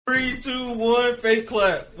3, 2, 1, fake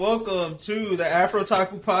clap. Welcome to the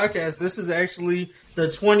AfrOtaku Podcast. This is actually the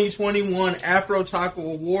 2021 AfrOtaku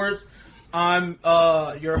Awards. I'm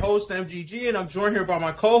your host, MGG, and I'm joined here by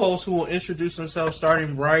my co-host who will introduce himself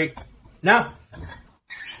starting right now.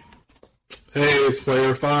 Hey, it's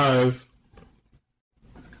Player 5.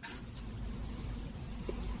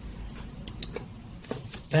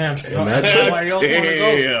 Damn, somebody else want to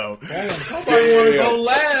go. Damn, somebody want to go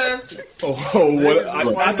last.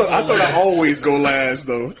 I thought I always go last,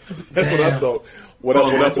 though. That's what I thought. What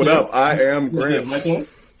up? I am Gramps.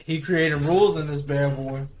 He created rules in this bad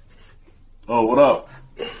boy. Oh, what up?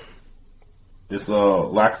 It's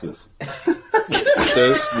Laxus.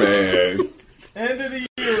 This man. End of the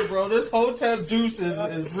year, bro. This Hotep Deuce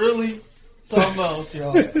is really something else,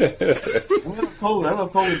 y'all. I have a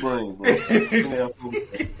Kobe brain, bro.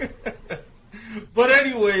 But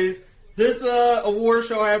anyways, this award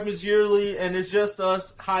show happens yearly, and it's just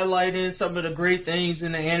us highlighting some of the great things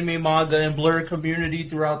in the anime, manga, and blur community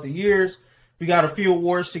throughout the years. We got a few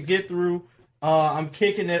awards to get through. I'm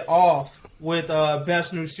kicking it off with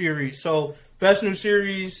Best New Series. So, Best New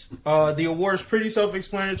Series, the award's pretty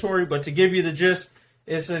self-explanatory, but to give you the gist,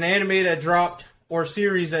 it's an anime that dropped, or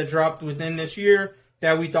series that dropped within this year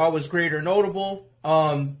that we thought was great or notable.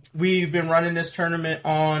 We've been running this tournament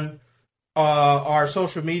on our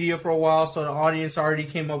social media for a while, so the audience already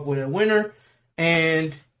came up with a winner,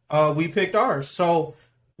 and we picked ours. So,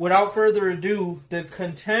 without further ado, the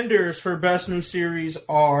contenders for Best New Series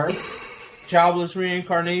are Jobless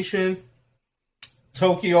Reincarnation,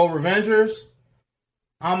 Tokyo Revengers,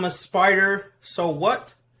 I'm a Spider, So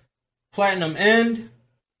What, Platinum End,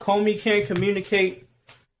 Komi Can't Communicate,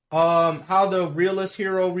 How the Realist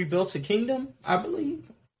Hero Rebuilt a Kingdom, I believe,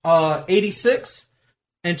 86,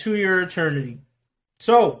 and To Your Eternity.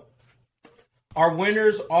 So, our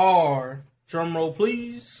winners are, drumroll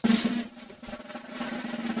please.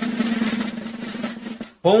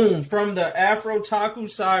 Boom. From the AfrOtaku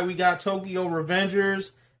side, we got Tokyo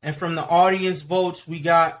Revengers, and from the audience votes, we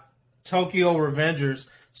got Tokyo Revengers.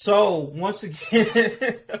 So, once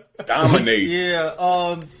again... Dominate.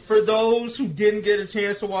 Yeah, for those who didn't get a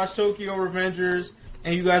chance to watch Tokyo Revengers,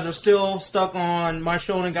 and you guys are still stuck on my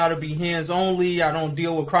shonen gotta be hands only, I don't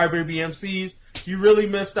deal with crybaby MCs, you really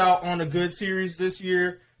missed out on a good series this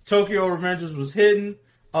year. Tokyo Revengers was hidden.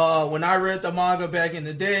 When I read the manga back in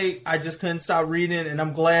the day, I just couldn't stop reading, and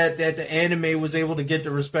I'm glad that the anime was able to get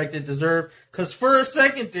the respect it deserved, because for a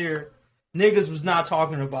second there, niggas was not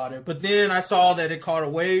talking about it. But then I saw that it caught a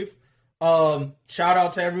wave. Shout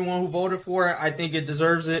out to everyone who voted for it. I think it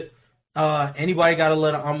deserves it. Anybody got to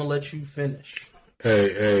I'm going to let you finish.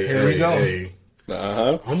 Here we go.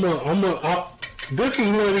 Uh-huh. This is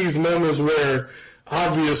one of these moments where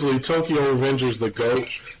obviously Tokyo Revengers the GOAT.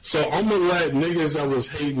 So I'm going to let niggas that was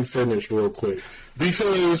hating finish real quick.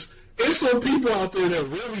 Because there's some people out there that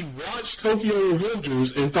really watched Tokyo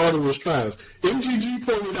Revengers and thought it was trash. MGG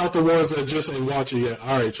pointed out the ones that just ain't watching yet.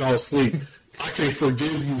 All right, y'all sleep. I can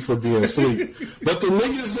forgive you for being asleep. But the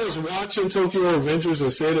niggas that's watching Tokyo Revengers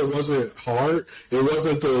and said it wasn't hard, it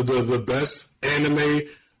wasn't the best anime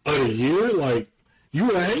of the year, like,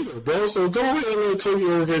 you a hater, bro. So go ahead and let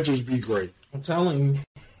Tokyo Revengers be great. I'm telling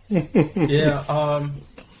you.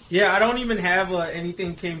 Yeah, I don't even have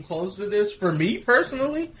anything came close to this for me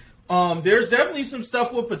personally. There's definitely some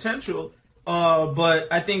stuff with potential,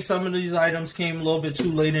 but I think some of these items came a little bit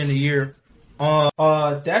too late in the year.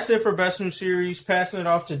 That's it for Best New Series. Passing it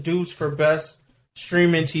off to Deuce for Best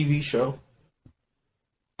Streaming TV Show.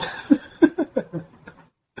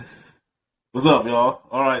 What's up, y'all?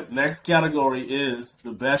 All right, next category is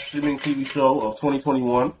the Best Streaming TV Show of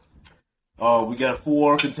 2021. We got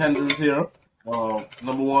 4 contenders here.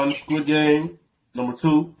 Number 1, Squid Game. Number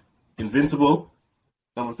 2, Invincible.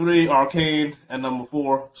 Number 3, Arcane. And number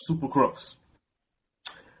 4, Super Crooks.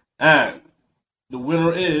 And the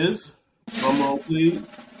winner is, drumroll please,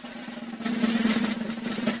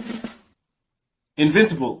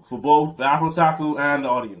 Invincible for both the AfrOtaku and the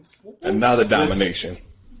audience. Another domination.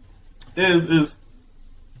 Is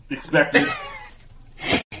expected.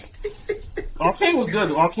 Arcane was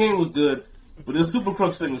good. But this Super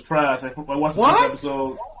Crooks thing was trash. I watched the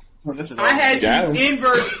episode. I had the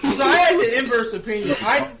inverse opinion.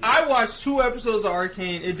 I watched 2 episodes of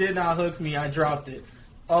Arcane. It did not hook me. I dropped it.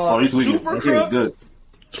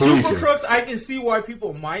 Super Crooks, I can see why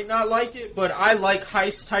people might not like it, but I like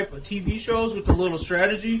heist type of TV shows with a little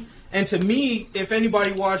strategy. And to me, if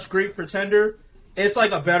anybody watched Great Pretender, it's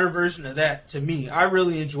like a better version of that to me. I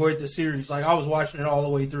really enjoyed the series. Like, I was watching it all the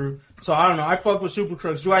way through. So, I don't know. I fuck with Super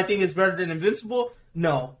Crooks. Do I think it's better than Invincible?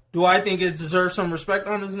 No. Do I think it deserves some respect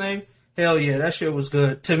on his name? hell yeah, that shit was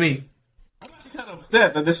good to me. I'm just kind of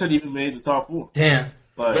upset that this shouldn't even made the top 4. Damn.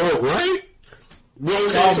 Like, Right? Well,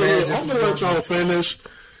 okay, so I'm gonna let y'all finish.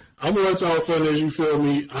 You feel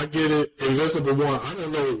me? I get it. Invincible 1. I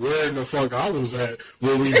don't know where in the fuck I was at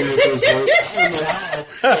when we did this vote.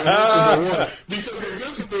 I don't know how Invincible 1. Because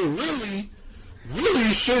Invincible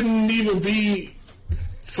really shouldn't even be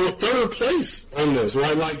for third place on this,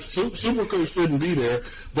 right? Like, Supercook shouldn't be there.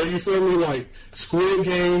 But you feel me? Like, Squid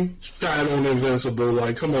Game shot on Invincible.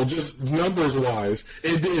 Like, come on, just numbers-wise,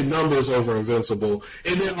 it did numbers over Invincible.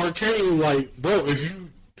 And then Arcane, like, bro,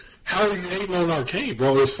 how are you hating on Arcane,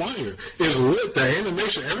 bro? It's fire. It's lit. The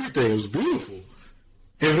animation, everything is beautiful.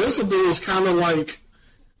 Invincible is kind of like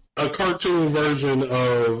a cartoon version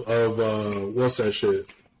of what's that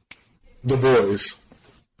shit? The Boys.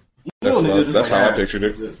 That's how I pictured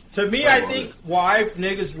it. To me, I think why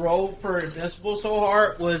niggas rolled for Invincible so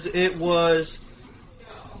hard was it was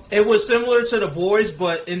similar to The Boys,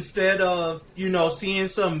 but instead of, seeing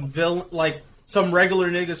some villain, like some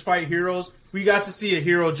regular niggas fight heroes, we got to see a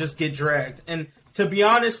hero just get dragged. And to be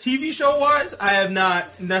honest, TV show wise, I have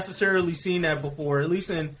not necessarily seen that before, at least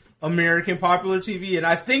in American popular TV. And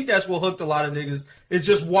I think that's what hooked a lot of niggas, is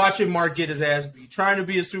just watching Mark get his ass beat, trying to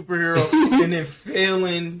be a superhero and then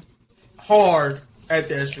failing hard at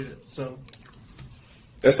that shit. So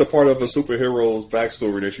that's the part of a superhero's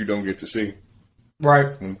backstory that you don't get to see.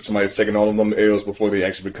 Right. When somebody's taking all of them L's before they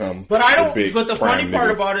actually become. But the funny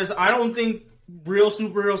part about it is, I don't think real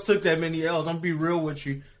superheroes took that many L's. I'm gonna be real with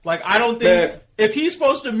you. Like, I don't think if he's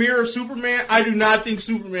supposed to mirror Superman, I do not think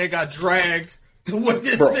Superman got dragged to what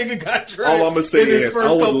this nigga got dragged. All I'm gonna say is,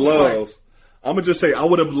 I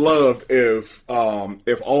would have loved if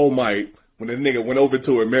All Might, when the nigga went over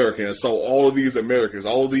to America and saw all of these Americans,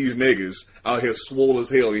 all of these niggas out here swole as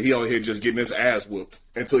hell, and he out here just getting his ass whooped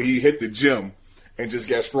until he hit the gym and just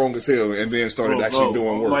got strong as hell, and then started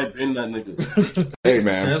doing work. Might been that nigga. Hey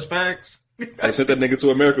man, that's facts. I sent that nigga to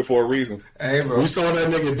America for a reason. Hey, bro. We saw that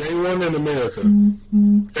nigga day one in America.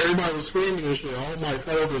 Everybody was screaming and shit. All my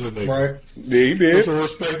folded the nigga. Right. Yeah, he did. Put some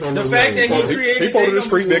respect on the fact that he created. He folded the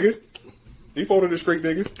street nigga. He folded the street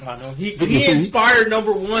nigga. I know. He inspired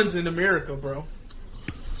number ones in America, bro.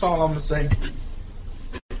 That's all I'm gonna say.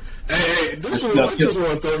 Hey, this one, I just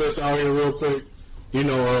want to throw this out here real quick. A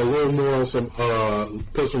little more on some,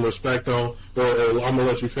 put some respect on, or I'm gonna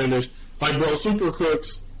let you finish. Like, bro, Super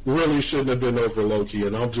Crooks really shouldn't have been over low-key,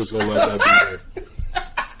 and I'm just going to let that be there.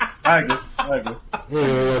 I agree.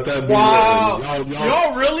 Let that be wow. there.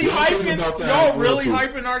 Y'all really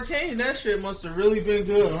hyping Arcane. That shit must have really been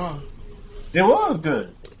good, huh? It was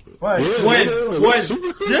good. Right. Yeah, when?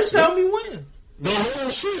 Just tell me when. The whole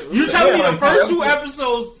shit. You tell me the first 2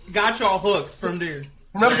 episodes got y'all hooked from there.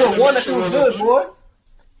 From episode 1, that shit was good, boy.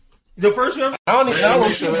 The first episode? I don't know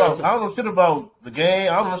shit about the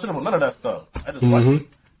game. I don't know shit about none of that stuff. I just watched it.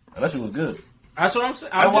 And that shit was good. That's what I'm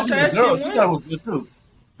saying. I'm just asking when. She thought it was good, too.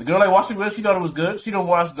 The girl I watched it with, she thought it was good. She don't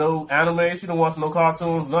watch no anime. She don't watch no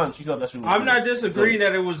cartoons. None. She thought that shit was good. I'm not disagreeing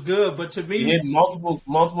that it was good, but to me... You had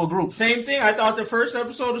multiple groups. Same thing. I thought the first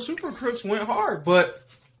episode of Super Crooks went hard, but...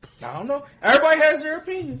 I don't know. Everybody has their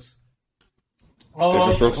opinions.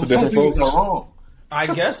 Different strokes for different folks. Are wrong. I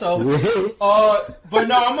guess so. But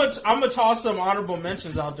no, I'm gonna toss some honorable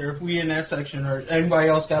mentions out there if we in that section. Or anybody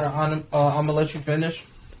else got I'm gonna let you finish.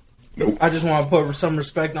 Nope. I just want to put some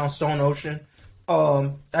respect on Stone Ocean.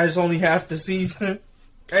 I just only half the season.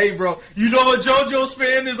 Hey, bro, you know a JoJo's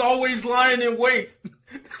fan is always lying in wait.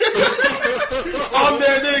 I'm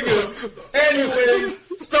that nigga. Anyways,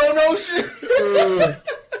 Stone Ocean.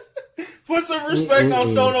 Put some respect on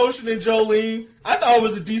Stone Ocean and Jolene. I thought it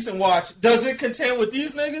was a decent watch. Does it contend with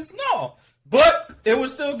these niggas? No. But it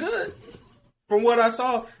was still good. From what I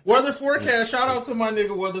saw. Weather Forecast. Shout out to my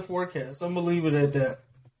nigga Weather Forecast. I'm going to leave it at that.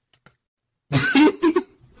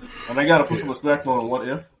 And I got to put some respect on What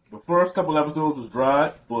If. The first couple episodes was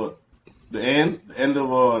dry, but the end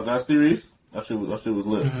of that series, that shit was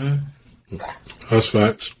lit. Mm-hmm. That's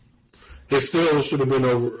facts. It still should have been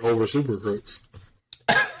over Super Crooks.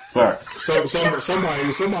 Facts. So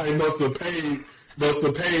somebody must have paid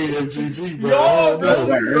MGG, bro.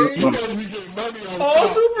 You must be getting money on all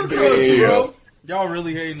Super Crooks, bro. Y'all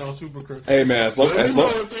really hating on Super Crooks. Hey man, as long I was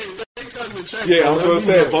gonna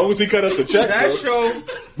say, as long as he cut us the check. That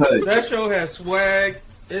show has swag.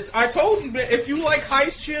 I told you, if you like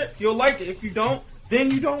heist shit, you'll like it. If you don't,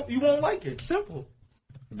 then you won't like it. Simple.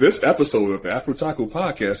 This episode of the AfrOtaku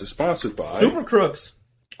Podcast is sponsored by Super Crooks.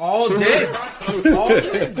 All day. All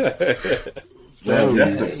day.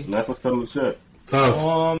 Snap was cutting the shit.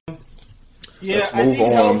 Tough. Yeah, let's I move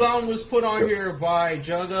think on. Hellbound was put on here by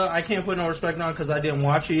Jugga. I can't put no respect on it because I didn't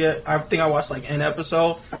watch it yet. I think I watched like an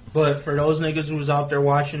episode, but for those niggas who was out there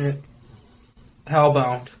watching it,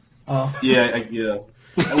 Hellbound. Yeah.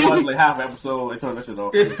 I watched like half an episode. I turned that shit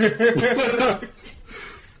off.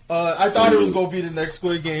 I thought it was gonna be the next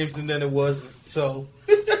Squid Games, and then it wasn't. So,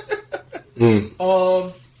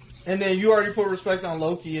 and then you already put respect on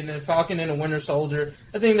Loki, and then Falcon and the Winter Soldier.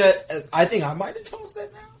 I think I might have tossed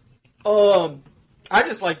that now. I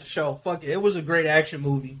just like the show. Fuck it, it was a great action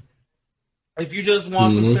movie. If you just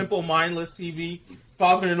want some simple, mindless TV,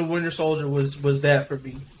 Falcon and the Winter Soldier was that for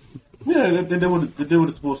me. Yeah, they did what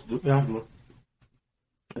it's supposed to do. Yeah.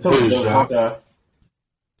 I told you, Hawkeye.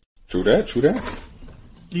 True that.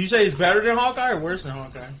 You say it's better than Hawkeye or worse than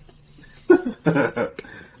Hawkeye?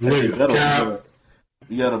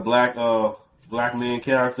 You got a black man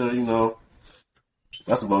character, you know.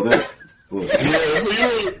 That's about it. Yeah, so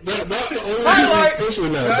that's the only Highlight.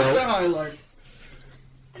 pushing that, That's bro. the highlight.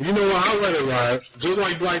 You know what? I'll let it ride. Just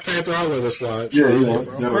like Black Panther, I'll let it slide. Yeah, Sure.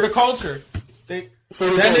 yeah. For the culture. For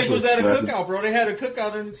the That culture. nigga was at a cookout, bro. They had a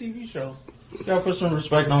cookout in the TV show. Gotta put some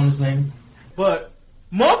respect on his name. But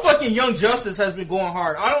motherfucking Young Justice has been going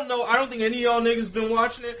hard. I don't know. I don't think any of y'all niggas been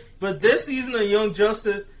watching it. But this season of Young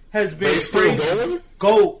Justice has been They still crazy. going?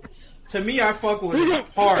 Go. To me, I fuck with it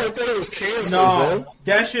I hard. thought that was cancer, No, bro.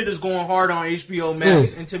 that shit is going hard on HBO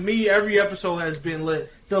Max. And to me, every episode has been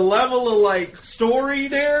lit. The level of, like, story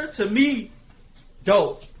there, to me,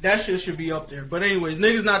 dope. That shit should be up there. But anyways,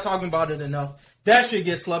 niggas not talking about it enough. That should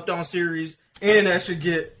get slept on series, and that should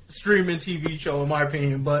get streaming TV show, in my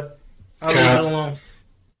opinion. But I'll leave it alone.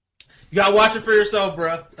 You gotta watch it for yourself,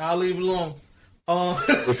 bruh. I'll leave it alone.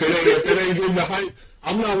 If it ain't getting the hype,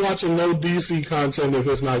 I'm not watching no DC content if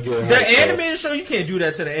it's not getting The hype. animated show, you can't do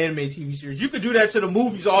that to the animated TV series. You could do that to the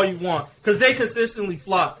movies all you want, because they consistently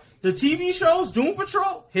flop. The TV shows, Doom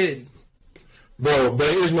Patrol, hidden. Bro, but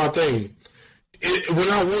here's my thing. When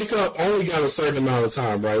I wake up, I only got a certain amount of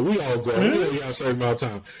time, right? We all go. We only got a certain amount of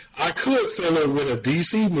time. I could fill it with a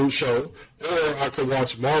DC new show, or I could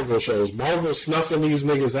watch Marvel shows. Marvel snuffing these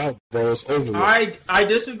niggas out, bro. It's over with. I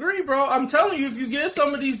disagree, bro. I'm telling you, if you give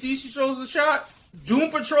some of these DC shows a shot, Doom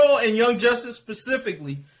Patrol and Young Justice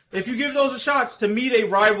specifically, if you give those a shot, to me they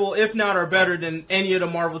rival, if not are better than any of the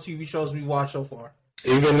Marvel TV shows we watched so far.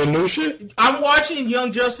 Even the new shit? I'm watching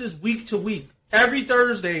Young Justice week to week. Every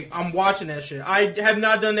Thursday, I'm watching that shit. I have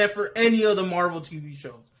not done that for any of the Marvel TV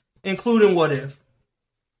shows, including What If.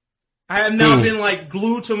 I have not been, like,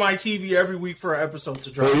 glued to my TV every week for an episode to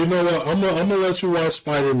drop. Well, you know what? I'm gonna let you watch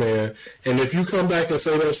Spider-Man, and if you come back and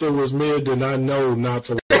say that shit was mid, then I know not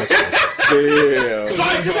to watch it. Yeah. So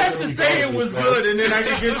I just have to say it was good, and then I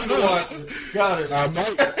can get you to watch it. Got it. I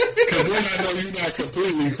might, because then I know you're not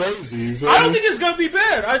completely crazy. You feel I don't me? think it's gonna be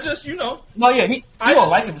bad. I just, you know, No, yeah, he don't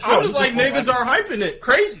like it for sure. I was like, niggas are hyping it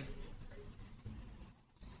crazy.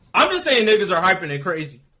 I'm just saying niggas are hyping it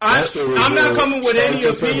crazy. I'm not coming with any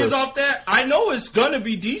opinions off that. I know it's gonna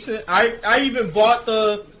be decent. I even bought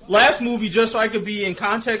the last movie just so I could be in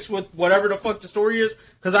context with whatever the fuck the story is,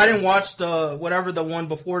 because I didn't watch the one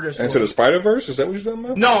before this. Into the Spider-Verse? Is that what you're talking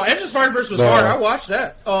about? No, Into the Spider-Verse was hard. I watched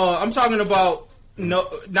that. I'm talking about No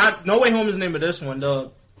Way Home is the name of this one. The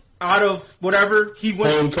Out of whatever he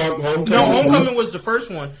went. Homecoming. No, Homecoming was the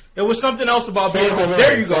first one. It was something else about being home.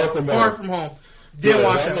 There you go. Far from home. Didn't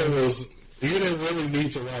watch that one. You didn't really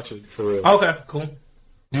need to watch it for real. Okay, cool.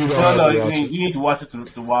 You don't have to watch you it. need to watch it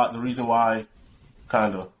the reason why,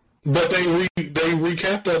 kind of. But they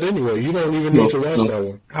recapped that anyway. You don't even need to watch that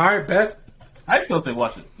one. All right, bet. I still say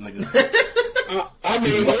watch it, nigga. I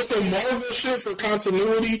mean, on some Marvel shit for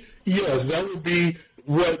continuity, yes, that would be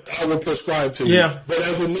what I would prescribe to you. Yeah. But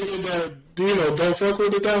as a nigga that, don't fuck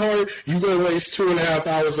with it that hard, you gonna waste 2.5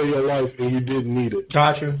 hours of your life and you didn't need it.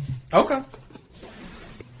 Got you. Okay.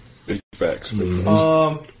 Big facts.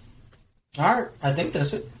 All right. I think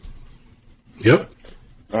that's it. Yep.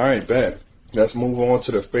 All right, bad. Let's move on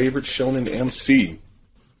to the favorite shonen MC.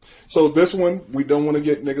 So this one, we don't want to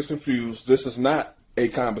get niggas confused. This is not a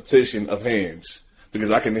competition of hands. Because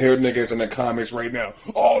I can hear niggas in the comments right now,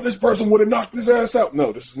 oh, this person would have knocked his ass out.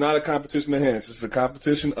 No, this is not a competition of hands. This is a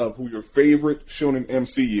competition of who your favorite shonen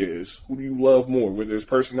MC is. Who do you love more? Whether it's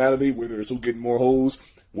personality, whether it's who getting more hoes,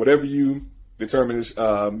 whatever you determine is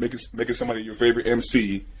making somebody your favorite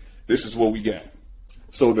MC, this is what we got.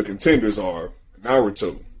 So the contenders are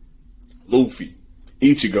Naruto, Luffy,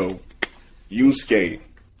 Ichigo, Yusuke,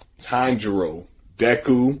 Tanjiro,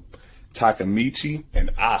 Deku, Takamichi, and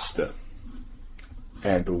Asta.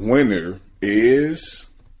 And the winner is...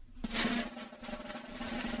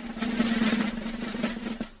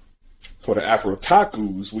 For For the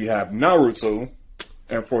AfrOtakus, we have Naruto.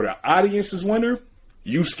 And for the audience's winner,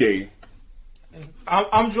 Yusuke.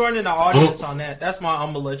 I'm joining the audience on that. That's my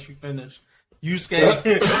I'm going to let you finish. Yusuke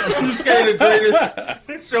the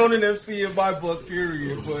greatest shonen MC in my book,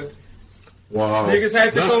 period. But wow, niggas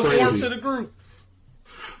had to that's conform crazy. to the group.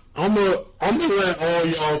 I'm gonna let all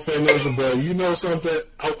y'all finish, but you know something?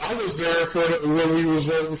 I was there when we was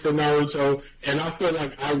voting for Naruto, and I feel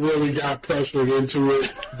like I really got pressured into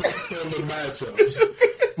it based on the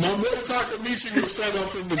matchups. My boy Takamichi was set up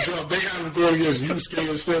from the jump. They had him going against Yusuke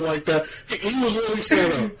and shit like that. He was really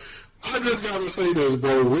set up. I just gotta say this,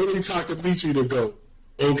 bro. Really Takamichi the GOAT.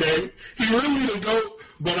 Okay? He really the GOAT,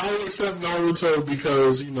 but I will accept Naruto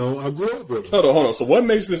because, you know, I grew up with him. Hold on. So what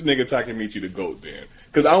makes this nigga Takamichi the GOAT then?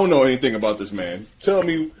 Because I don't know anything about this man. Tell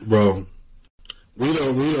me. Bro, we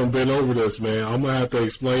done been over this, man. I'm gonna have to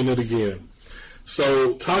explain it again.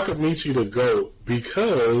 So Takamichi the GOAT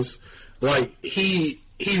because, like, he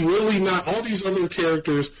really not, all these other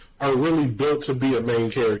characters are really built to be a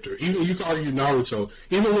main character. Even, you can argue Naruto.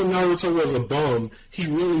 Even when Naruto was a bum, he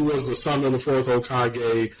really was the son of the fourth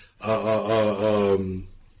Hokage,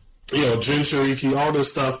 Jinchuriki, all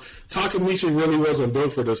this stuff. Takamichi really wasn't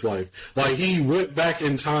built for this life. Like, he went back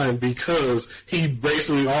in time because he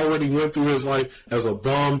basically already went through his life as a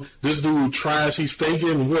bum. This dude trash. He stayed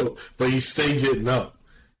getting whooped, but he stayed getting up.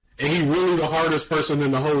 And he really the hardest person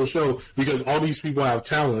in the whole show because all these people have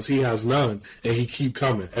talents. He has none. And he keep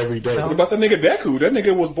coming every day. What about the nigga Deku? That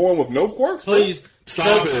nigga was born with no quirks. Please.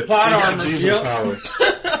 Stop it. He got Jesus power.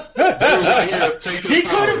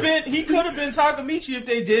 He could have been Takamichi if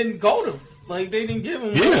they didn't go to him. Like, they didn't give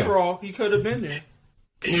him one for all. He could have been there.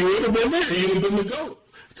 He would have been there. He would have been the GOAT.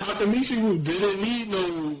 Takamichi didn't need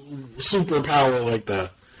no superpower like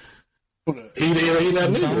that. He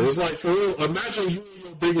that nigga. It's like, for real, imagine you and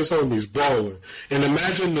your biggest homies brawling. And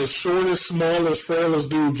imagine the shortest, smallest, frailest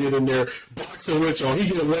dude get in there, boxing with y'all. He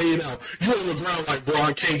get laid out. You on the ground like, bro,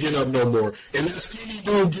 I can't get up no more. And that skinny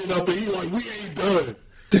dude get up and he like, we ain't done.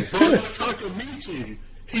 Bro, that's Takamichi.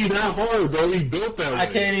 He that hard, bro. He built that way. I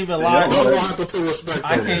can't even lie. You don't have to put respect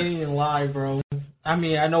on I can't even lie, bro. I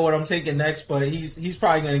mean, I know what I'm taking next, but he's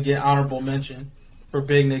probably going to get honorable mention for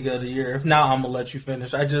Big Nigga of the Year. If not, I'm going to let you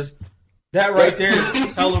finish. That right there is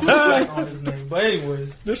hella respect on his name. But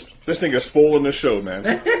anyways. This nigga spoiling the show, man.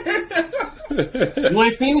 You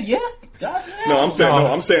ain't seen it yet? Goddamn. No,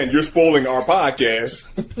 I'm saying you're spoiling our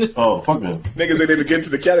podcast. Oh, fuck man. Niggas ain't even get into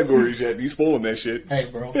the categories yet. You spoiling that shit. Hey,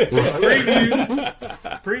 bro.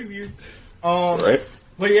 Preview. Right.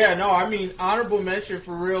 But yeah, no, I mean, honorable mention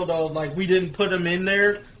for real, though. Like, we didn't put him in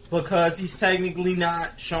there because he's technically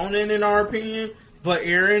not shonen in our opinion. But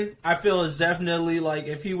Aaron, I feel is definitely, like,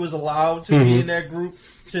 if he was allowed to be in that group,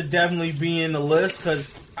 should definitely be in the list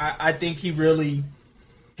because I think he really,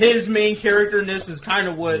 his main characterness is kind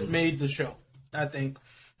of what made the show, I think.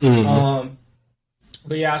 But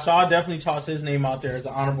yeah, so I'll definitely toss his name out there as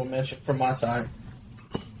an honorable mention from my side.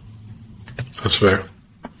 That's fair.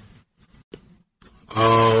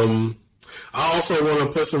 I also want to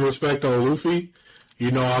put some respect on Luffy.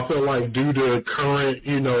 You know, I feel like due to current,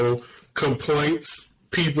 complaints,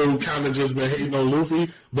 people kind of just been hating on Luffy,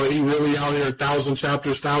 but he really out here 1,000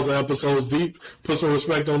 chapters, 1,000 episodes deep. Put some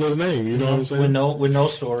respect on his name. You know what I'm saying? With no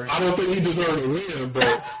story. I don't think he deserved to win,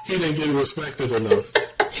 but he didn't get respected enough.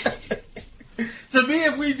 To me,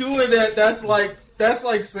 if we doing that, that's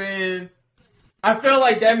like saying. I feel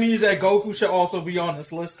like that means that Goku should also be on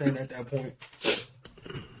this list then at that point.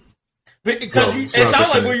 Because it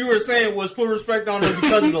sounds like what you were saying was put respect on him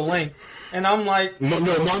because of the length. And I'm like... No, my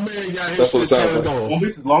man got his that's what it sounds like. One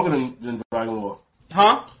Piece is longer than Dragon Ball.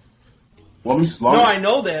 Huh? One Piece is longer. No, I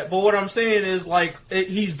know that. But what I'm saying is, like,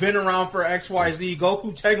 he's been around for XYZ.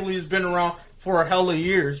 Goku technically has been around for a hell of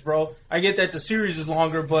years, bro. I get that the series is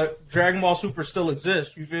longer, but Dragon Ball Super still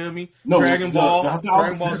exists. You feel me? No, Dragon Ball Z.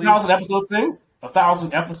 1,000 episode thing?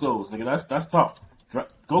 1,000 episodes, nigga. That's tough.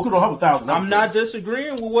 Goku don't have 1,000 episodes. I'm not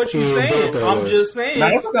disagreeing with what you're saying. I'm just saying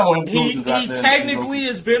he technically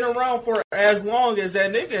has been around for as long as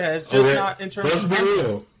that nigga has, just not in terms of Let's be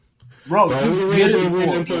real. Bro, the only reason we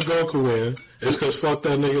didn't put Goku in is because fuck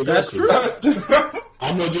that nigga Goku. That's true.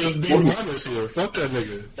 I'm going to just be honest here. Fuck that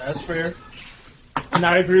nigga. That's fair. And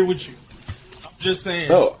I agree with you. I'm just saying.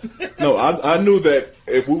 No, I knew that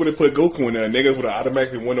if we would have put Goku in there, niggas would have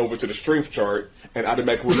automatically went over to the strength chart and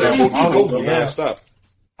automatically would have Goku non-stop.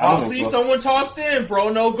 Oh, see, someone tossed in, bro.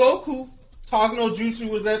 No Goku. Talk no Jutsu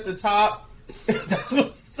was at the top. That's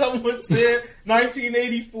what someone said.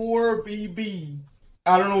 1984 BB.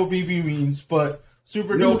 I don't know what BB means, but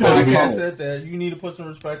Super Dope Podcast said that. You need to put some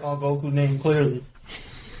respect on Goku's name, clearly.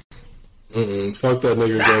 Fuck that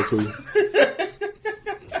nigga Goku.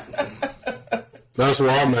 That's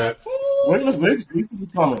where I'm at. Where you see these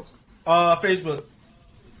comments? Facebook.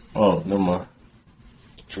 Oh, never mind.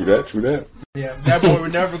 True that. Yeah, that boy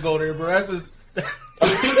would never go there, bro. That's his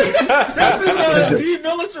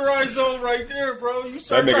demilitarized zone right there, bro. You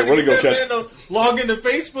start that nigga trying really to go get catch. that man to log into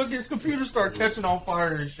Facebook, his computer start catching on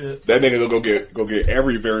fire and shit. That nigga go get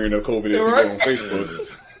every variant of COVID if he go on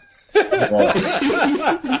Facebook.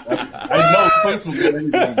 I know Facebook got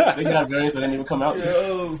anything. They got variants that didn't even come out yet.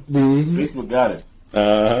 Facebook got it.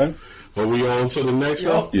 Are we on to the next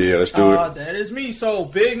one? Yeah, let's do it. That is me. So,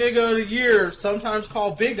 Big Nigga of the Year, sometimes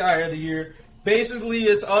called Big Guy of the Year. Basically,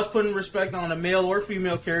 it's us putting respect on a male or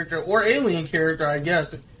female character or alien character, I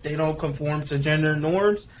guess, if they don't conform to gender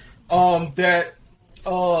norms, that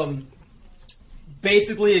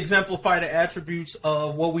basically exemplify the attributes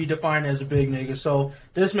of what we define as a big nigga. So,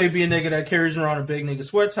 this may be a nigga that carries around a big nigga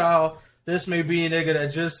sweat towel. This may be a nigga that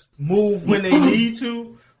just move when they need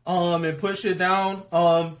to and push it down.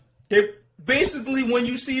 They basically, when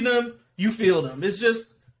you see them, you feel them. It's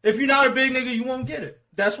just, if you're not a big nigga, you won't get it.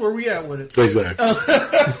 That's where we at with it. Exactly.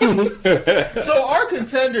 So our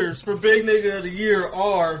contenders for Big Nigga of the Year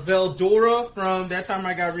are Veldora from That Time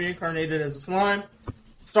I Got Reincarnated as a Slime,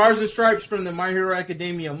 Stars and Stripes from the My Hero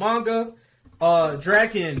Academia manga,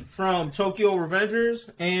 Draken from Tokyo Revengers,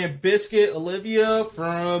 and Biscuit Olivia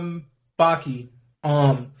from Baki,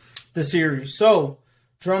 the series. So,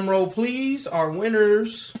 drum roll please, our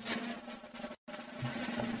winners.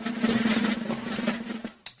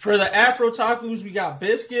 For the AfrOtakus, we got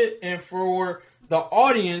Biscuit, and for the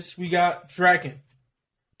audience, we got Draken.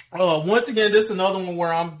 Once again, this is another one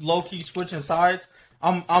where I'm low-key switching sides.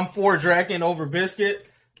 I'm for Draken over Biscuit.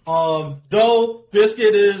 Though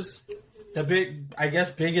Biscuit is the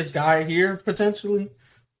biggest guy here, potentially.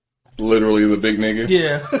 Literally the big nigga.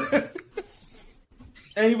 Yeah.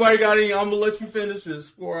 Anybody got any? I'm going to let you finish this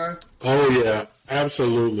before I... Oh, yeah.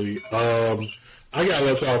 Absolutely. I gotta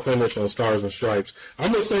let y'all finish on Stars and Stripes.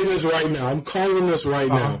 I'm gonna say this right now. I'm calling this right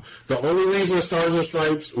now. The only reason Stars and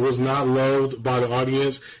Stripes was not loved by the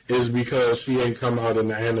audience is because she ain't come out in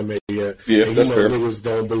the anime yet. Yeah, and that's fair. Niggas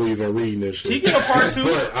don't believe in reading this shit. She get a part 2.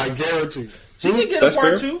 But I guarantee you. She can get That's a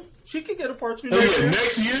part fair. 2. She can get a part 2 Oh, next yeah, year.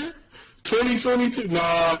 next year? 2022?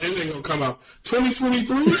 Nah, it ain't gonna come out.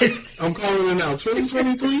 2023? I'm calling it now.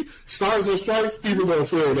 2023? Stars and Stripes? People gonna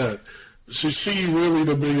feel that. She really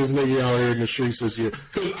the biggest nigga out here in the streets this year.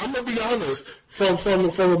 Because I'm gonna be honest, from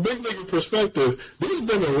a big nigga perspective, this has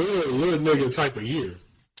been a real little nigga type of year.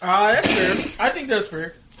 That's fair. I think that's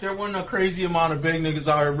fair. There wasn't a crazy amount of big niggas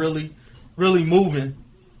out here really moving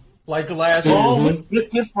like the last year. Oh,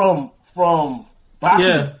 Biscuit from Baki.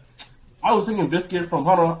 Yeah. I was thinking Biscuit from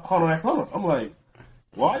Hunter x Hunter. I'm like,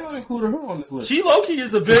 why y'all including her on this list? She low-key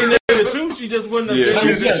is a big nigga too. She just wouldn't have Yeah,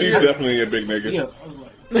 been. she's definitely a big nigga. Yeah, I was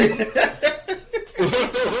like,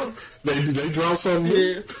 they draw something.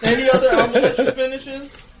 Yeah. Any other honorable mention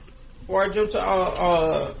finishes before I jump to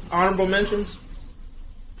honorable mentions?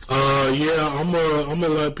 Yeah, I'm gonna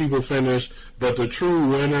let people finish, but the true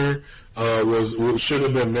winner should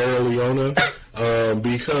have been Mara Leona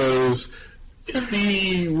because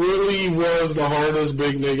he really was the hardest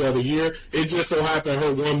big nigga of the year. It just so happened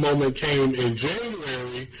her one moment came in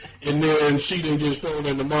January, and then she didn't get thrown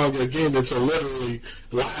in the manga again until literally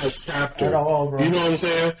last chapter. At all, bro. You know what I'm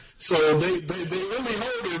saying? So they really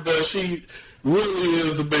hold her, but she really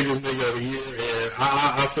is the biggest nigga of the year, and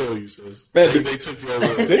I feel you, sis. Man, They took you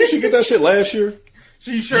over. Didn't she get that shit last year?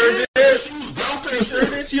 She sure did. She was out there. She sure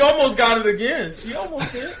did. She almost got it again. She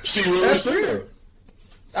almost did. She really That's should fair. have.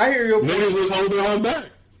 I hear your point. Niggas was holding on back.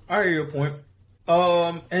 I hear your point.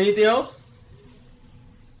 Anything else?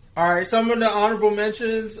 All right, some of the honorable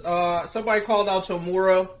mentions. Somebody called out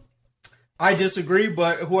Tomura. I disagree,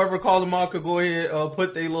 but whoever called him out could go ahead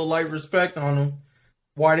put their little light respect on him.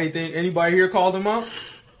 Why they think anybody here called him out?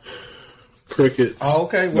 Crickets. Oh,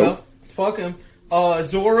 okay, well, fuck him.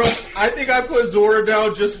 Zora. I think I put Zora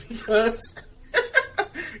down just because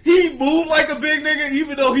he moved like a big nigga,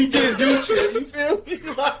 even though he didn't do shit. You feel me?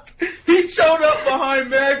 Like he showed up behind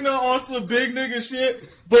Magna on some big nigga shit,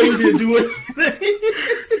 but he didn't do anything.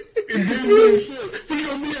 He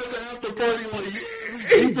gonna be at the after party like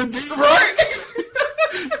he the deal, Right?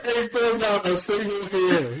 Ain't throwing out a single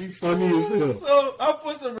hair. He funny as hell. So I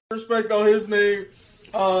put some respect on his name.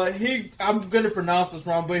 I'm gonna pronounce this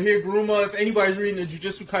wrong, but Higuruma, if anybody's reading the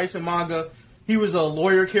Jujutsu Kaisen manga, he was a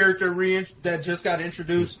lawyer character that just got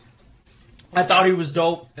introduced. I thought he was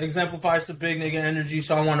dope. Exemplifies some big nigga energy,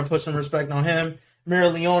 so I want to put some respect on him. Mira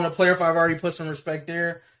Leona, Player 5, already put some respect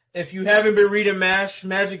there. If you haven't been reading MASH,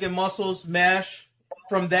 Magic and Muscles, MASH,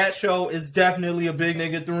 from that show is definitely a big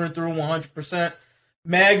nigga through and through, 100%.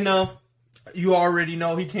 Magna, you already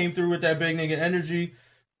know he came through with that big nigga energy.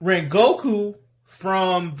 Rengoku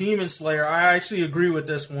from Demon Slayer, I actually agree with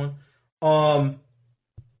this one.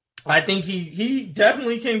 I think he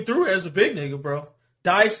definitely came through as a big nigga, bro.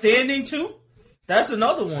 Died Standing too? That's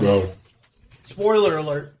another one. Bro. Spoiler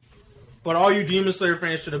alert. But all you Demon Slayer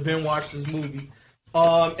fans should have been watched this movie.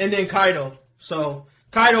 And then Kaido. So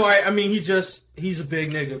Kaido, I mean, he's a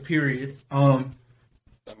big nigga, period. I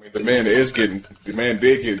mean, the man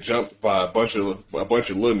did get jumped by a bunch of little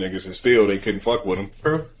niggas, and still they couldn't fuck with him.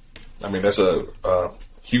 True. I mean, that's a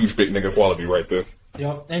huge big nigga quality right there.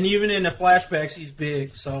 Yep. And even in the flashbacks, he's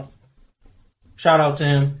big. So shout out to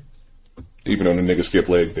him. Even on the nigga skip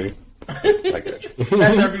leg day. I got you.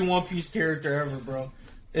 That's every One Piece character ever, bro.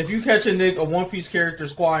 If you catch a One Piece character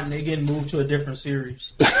squad and they get moved to a different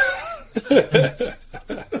series,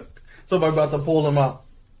 somebody about to pull them out.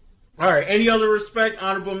 All right. Any other respect,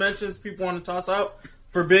 honorable mentions people want to toss out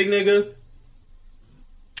for big nigga?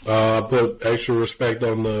 Put extra respect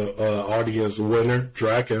on the audience winner,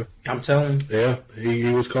 Draken. I'm telling you. Yeah,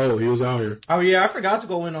 he was cold. He was out here. Oh, yeah, I forgot to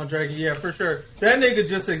go in on Draken. Yeah, for sure. That nigga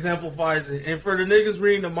just exemplifies it. And for the niggas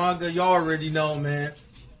reading the manga, y'all already know, man.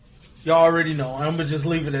 Y'all already know. I'm going to just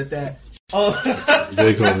leave it at that.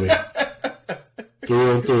 Big homie.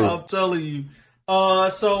 Through and through. I'm telling you.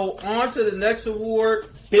 So, on to the next award.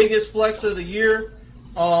 Biggest flex of the year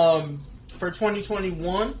for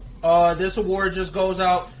 2021. This award just goes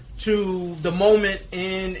out to the moment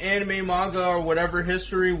in anime, manga, or whatever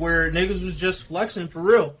history where niggas was just flexing for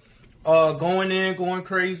real. Going in, going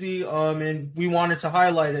crazy, and we wanted to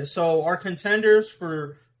highlight it. So our contenders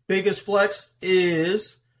for biggest flex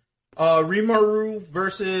is Rimaru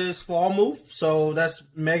versus Fall Move. So that's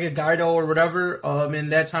Mega Gaido or whatever.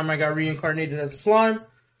 And that time I got reincarnated as a slime.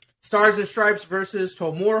 Stars and Stripes versus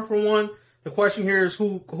Tomura for one. The question here is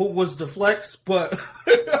who was the flex, but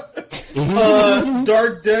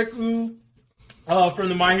Dark Deku from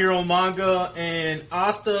the My Hero manga and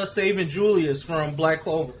Asta saving Julius from Black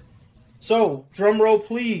Clover. So, drum roll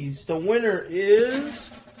please. The winner is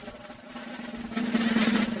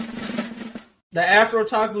the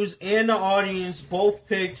AfrOtakus and the audience both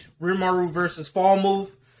picked Rimaru versus Fall Move.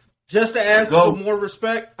 Just to ask for more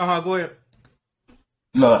respect. Go ahead.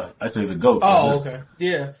 No, I say the GOAT. Oh, okay.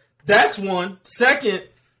 Yeah. That's one. Second,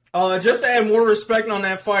 just to add more respect on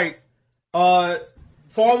that fight, Fall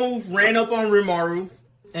Move ran up on Rimaru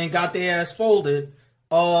and got their ass folded.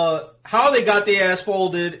 How they got their ass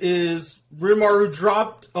folded is Rimaru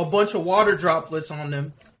dropped a bunch of water droplets on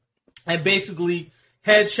them and basically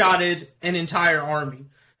headshotted an entire army.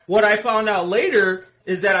 What I found out later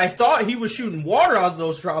is that I thought he was shooting water out of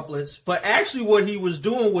those droplets, but actually what he was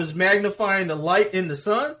doing was magnifying the light in the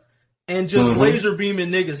sun and just laser beaming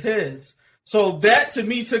niggas' heads. So that, to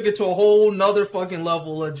me, took it to a whole nother fucking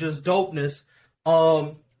level of just dopeness.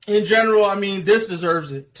 In general, I mean, this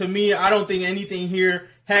deserves it. To me, I don't think anything here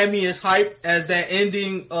had me as hyped as that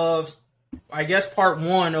ending of, I guess, part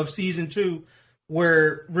 1 of season 2,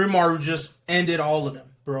 where Rimaru just ended all of them,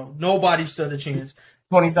 bro. Nobody stood a chance.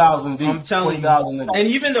 20,000 deep. I'm telling you. And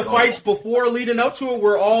even the fights before leading up to it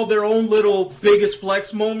were all their own little biggest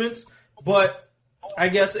flex moments, but I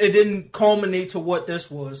guess it didn't culminate to what this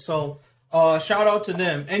was. So, shout out to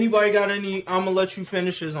them. Anybody got any? I'm gonna let you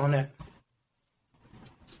finishes on that.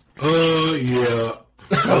 Yeah.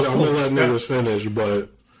 I'm gonna let niggas finish, but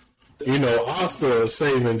you know, Asta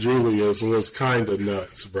saving Julius was kind of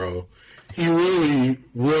nuts, bro. He really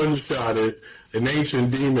one-shotted an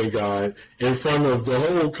ancient demon god in front of the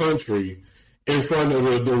whole country, in front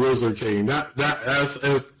of the Wizard King. That's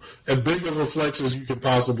as big of a flex as you could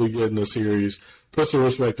possibly get in the series. Put some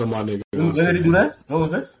respect on my nigga. When did he do that? What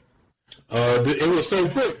was this? It was so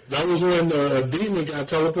quick. That was when a demon got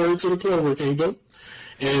teleported to the Clover Kingdom,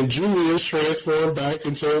 and Julius transformed back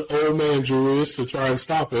into old man Julius to try and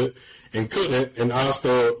stop it, and couldn't. And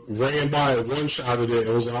Asta ran by it, one-shotted it,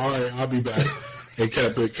 and was like, "All right, I'll be back," and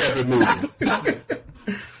kept it moving.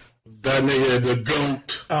 That nigga, the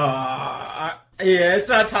GOAT. Yeah, it's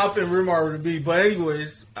not topping Rimaru to be, but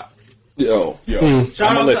anyways. Yo, I'm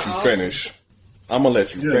gonna let you finish. I'm gonna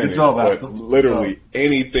let you finish. But literally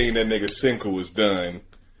anything that nigga Senku has done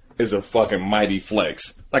is a fucking mighty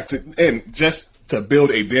flex. Just to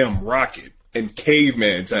build a damn rocket in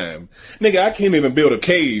caveman time. Nigga, I can't even build a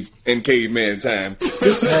cave in caveman time.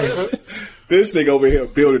 This nigga over here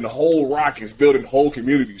building whole rockets, building whole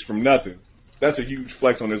communities from nothing. That's a huge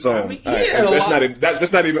flex on its own.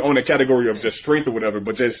 That's not even on the category of just strength or whatever,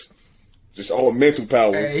 but just all mental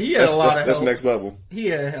power. Hey, that's next level. He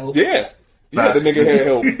had help. Yeah. Yeah, the nigga had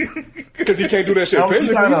help because he can't do that shit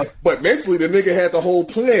physically, but mentally, the nigga had the whole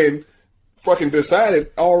plan fucking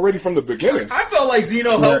decided already from the beginning. I felt like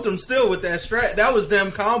Zeno helped him still with that strat. That was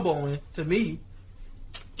them comboing to me.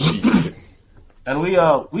 And we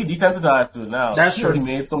desensitized to it now. That's true. He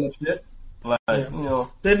made so much shit. Like, you know,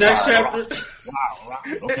 the next chapter.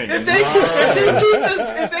 Okay. If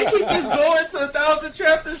they keep this going to 1,000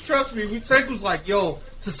 chapters, trust me, Senku's like, yo,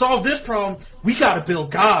 to solve this problem, we gotta build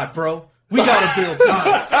God, bro. We gotta build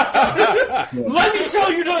God. Let me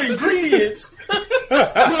tell you the ingredients.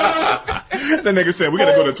 That nigga said, we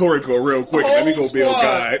gotta go to Toriko real quick and let me go build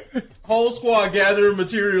God. Whole squad gathering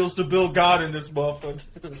materials to build God in this motherfucker.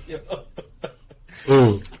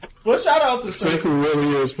 Well, shout out to Senku really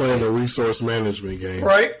is playing a resource management game.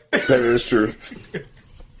 Right? That is true.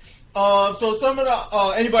 So some of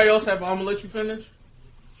the, anybody else have, I'm gonna let you finish?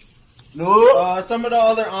 No. Some of the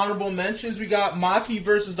other honorable mentions, we got Maki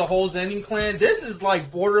versus the whole Zenin clan. This is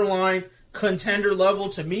like borderline contender level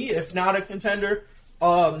to me, if not a contender.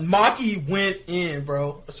 Maki went in,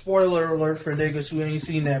 bro. Spoiler alert for niggas who ain't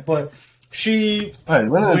seen that, but she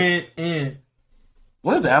went in.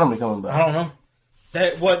 When is the anime coming back? I don't know.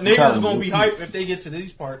 Niggas are gonna be hyped if they get to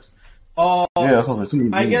these parts. Yeah, that's what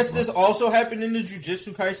I guess this also happened in the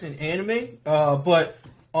Jujutsu Kaisen anime, but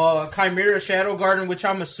Chimera Shadow Garden, which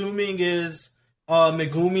I'm assuming is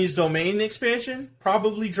Megumi's domain expansion,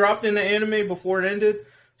 probably dropped in the anime before it ended.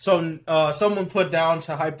 So someone put down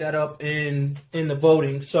to hype that up in the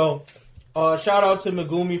voting. So shout out to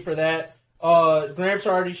Megumi for that. Gramps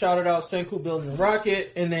already shouted out Senku building a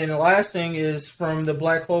rocket, and then the last thing is from the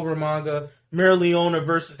Black Clover manga, Leona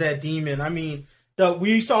versus that demon. I mean,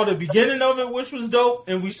 we saw the beginning of it, which was dope,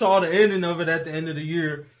 and we saw the ending of it at the end of the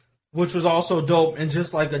year, which was also dope and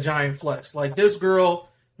just like a giant flex. Like this girl,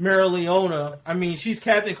 Leona, I mean, she's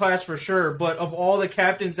captain class for sure, but of all the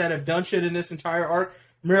captains that have done shit in this entire arc,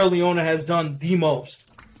 Leona has done the most.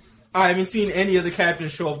 I haven't seen any of the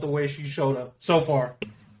captains show up the way she showed up so far,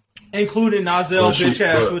 including Nazel bitch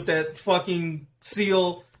ass with that fucking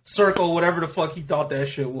seal circle, whatever the fuck he thought that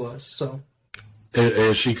shit was. So.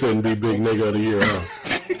 And she couldn't be big nigga of the year, huh?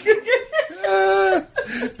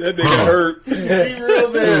 That nigga hurt. He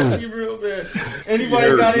real bad. He real bad.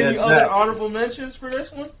 Anybody got any other honorable mentions for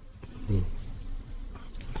this one?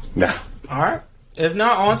 Nah. All right. If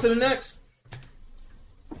not, on to the next.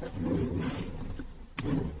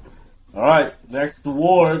 All right. Next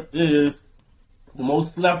award is the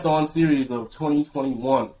most slept on series of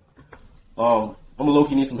 2021. I'm gonna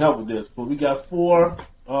low-key need some help with this, but we got 4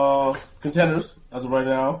 contenders as of right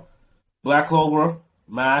now: Black Clover,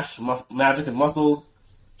 MASH, Magic and Muscles,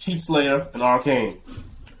 Cheat Slayer, and Arcane.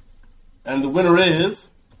 And the winner is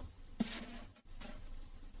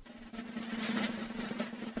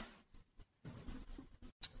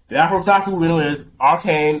the AfrOtaku winner is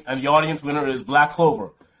Arcane, and the audience winner is Black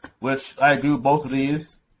Clover. Which I agree with both of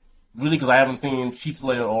these. Really, because I haven't seen Cheat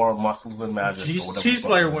Slayer or Muscles and Magic. Cheat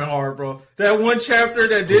Slayer went hard, bro. That one chapter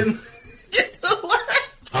that didn't get to the last.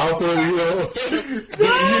 I'm gonna let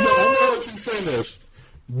you finish.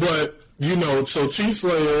 But, so Cheat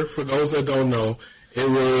Slayer, for those that don't know, it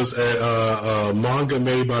was a manga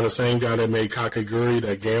made by the same guy that made Kakegurui,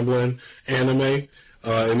 that gambling anime.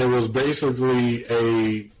 And it was basically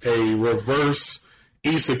a reverse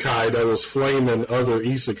isekai that was flaming other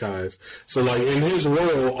isekais. So, like, in his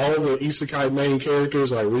world, all the isekai main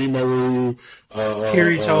characters, like Rimaru,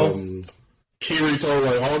 Kirito,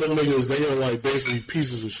 like, all them niggas, they are, like, basically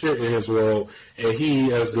pieces of shit in his world. And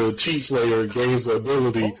he, as the cheat slayer, gains the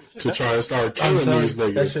ability to try and start killing these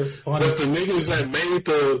niggas. But the niggas that made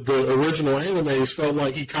the original animes felt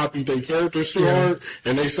like he copied their characters too hard,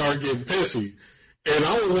 and they started getting pissy. And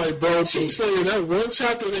I was like, bro, Cheat Slayer, that one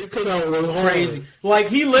chapter they put out was hard. Crazy. Like,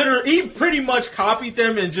 he pretty much copied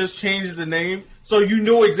them and just changed the name. So you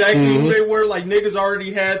knew exactly who they were. Like, niggas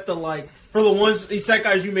already had the, like, for the ones,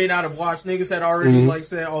 isekais you may not have watched, niggas had already, like,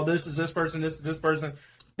 said, oh, this is this person, this is this person.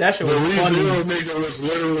 That shit was funny. The ReZero nigga was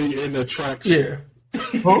literally in the tracksuit.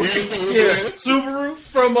 Yeah. Subaru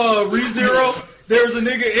from ReZero, there was a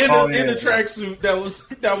nigga in the tracksuit that was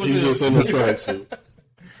he it. just in the tracksuit.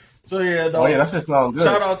 So yeah, that shit sounds good.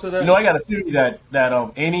 Shout out to that. I got a theory that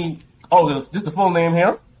this the full name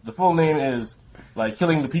here. The full name is like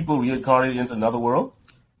killing the people reincarnated into another world.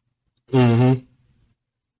 Mm-hmm.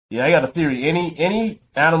 Yeah, I got a theory. Any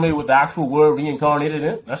anime with the actual word reincarnated in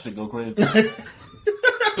it, that should go crazy.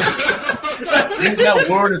 If that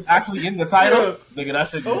word is actually in the title, nigga, that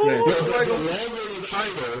shit go crazy. The longer the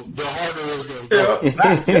title, the harder it's gonna go.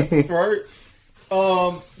 Right.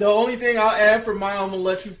 The only thing I'll add for mine, I'm gonna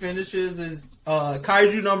let you finish is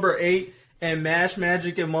Kaiju number 8 and MASH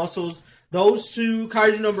Magic and Muscles. those two,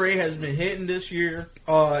 Kaiju number 8 has been hitting this year.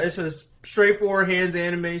 It's a straightforward hands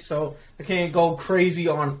anime, so I can't go crazy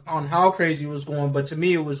on how crazy it was going, but to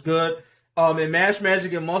me it was good. And Mash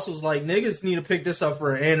Magic and Muscles, like, niggas need to pick this up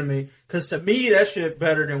for an anime, because to me that shit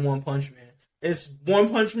better than One Punch Man. It's One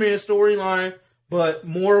Punch Man storyline, but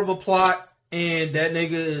more of a plot, and that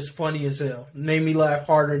nigga is funny as hell. Made me laugh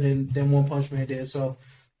harder than One Punch Man did. So,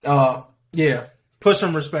 yeah, put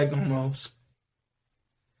some respect on those.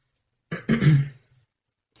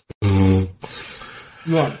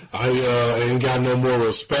 I ain't got no more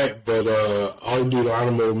respect, but I'll do the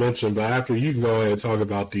honorable mention. But after, you can go ahead and talk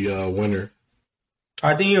about the winner.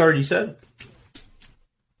 I think you already said it.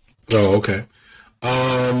 Oh, okay.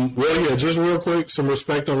 Well, yeah, just real quick, some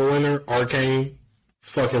respect on the winner. Arcane,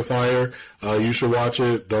 fucking fire. You should watch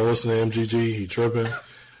it. Don't listen to MGG. He tripping.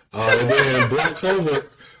 And then Black Clover.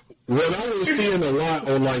 What I was seeing a lot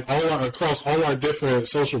on across all our different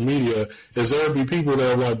social media is there would be people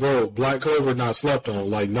that are like, bro, Black Clover not slept on.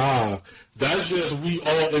 Like, nah, that's just we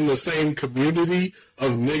all in the same community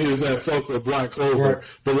of niggas that fuck with Black Clover. Right.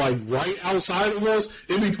 But like right outside of us,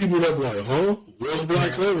 it be people that be like, huh? Where's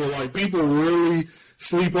Black Clover? Like people really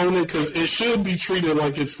sleep on it because it should be treated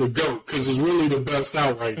like it's the GOAT because it's really the best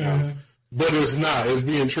out right now. But it's not. It's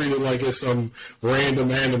being treated like it's some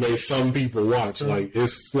random anime some people watch. Like,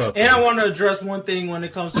 it's slept. And I want to address one thing when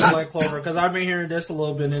it comes to Black Clover, because I've been hearing this a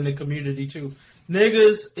little bit in the community, too.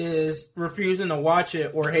 Niggas is refusing to watch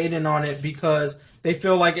it or hating on it because they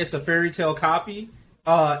feel like it's a fairy tale copy,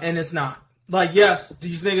 and it's not. Like, yes,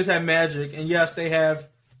 these niggas have magic, and yes, they have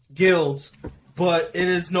guilds, but it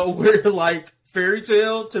is nowhere like fairy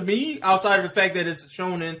tale to me, outside of the fact that it's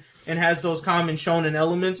shonen and has those common shonen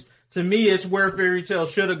elements. To me, it's where Fairy Tail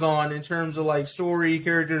should have gone in terms of, like, story,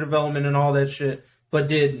 character development, and all that shit, but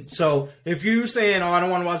didn't. So, if you're saying, oh, I don't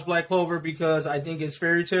want to watch Black Clover because I think it's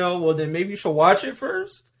Fairy Tail, well, then maybe you should watch it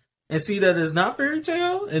first and see that it's not Fairy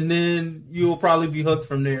Tail, and then you'll probably be hooked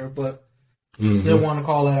from there, but didn't want to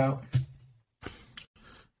call that out.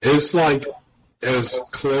 It's, like, as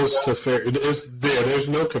close to Fairy... There's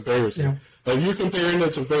no comparison. Yeah. If you're comparing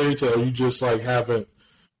it to Fairy Tail, you just, like, haven't...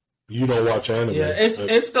 You don't watch anime. Yeah,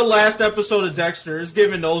 it's the last episode of Dexter. It's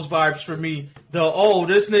giving those vibes for me.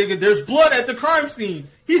 This nigga, there's blood at the crime scene.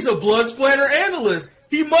 He's a blood splatter analyst.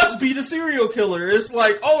 He must be the serial killer. It's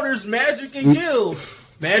like, oh, there's magic and guilds.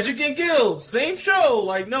 Magic and guilds. Same show.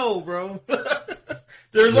 Like, no, bro.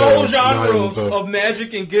 There's a whole genre of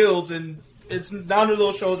magic and guilds, and it's none of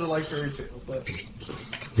those shows are like Fairy Tail. But.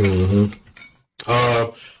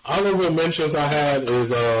 Honorable mentions I had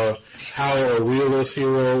is how a realist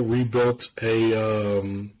hero rebuilt a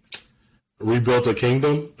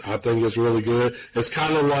kingdom. I think it's really good. It's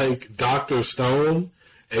kind of like Dr. Stone,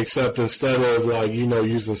 except instead of like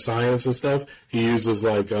using science and stuff, he uses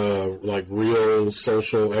like real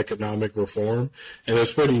social economic reform, and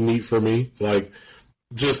it's pretty neat for me. Like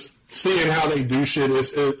just seeing how they do shit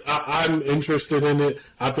I'm interested in it.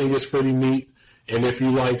 I think it's pretty neat. And if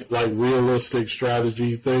you like realistic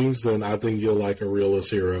strategy things, then I think you'll like a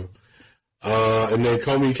realist hero. And then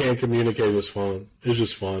Komi Can't Communicate is fun. It's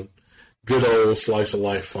just fun. Good old slice of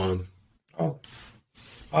life fun. Oh.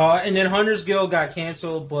 And then Hunter's Guild got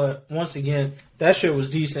canceled, but once again, that shit was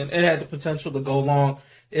decent. It had the potential to go long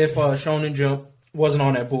if Shonen Jump wasn't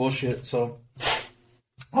on that bullshit. So,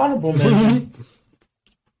 honorable mention.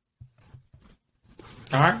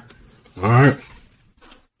 All right.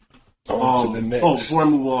 Before I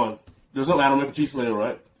move on, there's no anime for G-Slayer,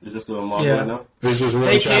 right? It's just a manga right now? It's just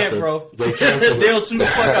one chapter. Can't, bro. They'll sue the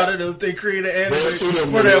fuck out of them if they create an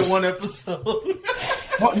anime for that one episode.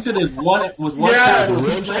 What, you said there's one chapter?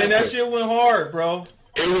 And that shit went hard, bro.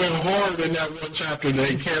 It went hard in that one chapter, and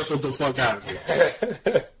they canceled the fuck out of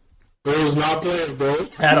it. It was not playing, bro.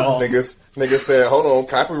 At all. Niggas said, hold on,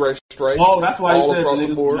 copyright strike. Oh, that's why all you said across niggas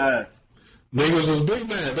the board. mad. Niggas was big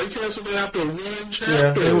mad. They canceled it after one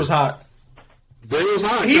chapter. Yeah, it was hot. It was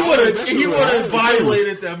hot. He would have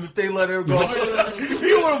violated them if they let him go.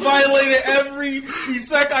 He would have violated every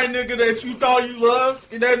isekai nigga that you thought you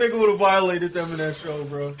loved. That nigga would have violated them in that show,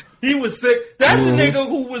 bro. He was sick. That's the nigga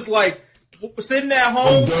who was like sitting at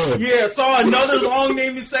home. Yeah, saw another long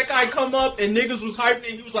name isekai come up and niggas was hyping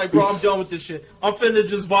it. He was like, bro, I'm done with this shit. I'm finna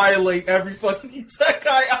just violate every fucking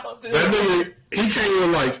isekai out there. That nigga, he came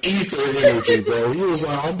with like ether energy, bro. He was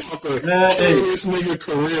like, I'm about to kill this nigga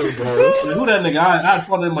career, bro. Who that nigga? I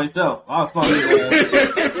fought him myself. I was fucking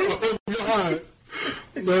oh God.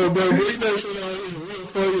 No, bro, bring that shit out here. Real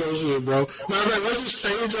funny shit, bro. Man, let's just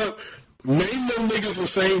change up. Name them niggas the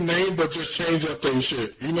same name, but just change up their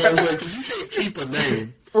shit. You know what I'm saying? Because you can't keep a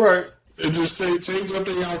name. Right. And just change up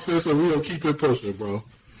their outfits and we'll keep it pushing, bro.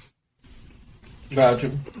 Got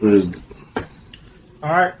you.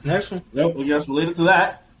 All right, next one. Yep, I guess related to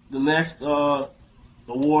that, the next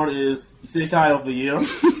award is Isekai of the Year.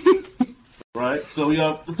 Right? So we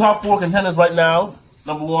have the top 4 contenders right now.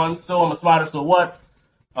 Number 1, Still I'm a Spider, So What?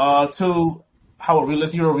 2, How a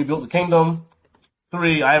Realist Hero Rebuilt the Kingdom.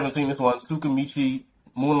 3, I haven't seen this one, Tsukimichi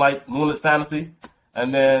Moonlit Fantasy.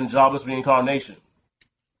 And then Jobless Reincarnation.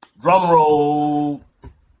 Drum roll.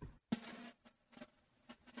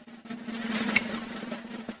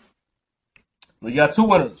 We got 2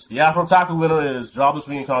 winners. The AfrOtaku winner is Jobless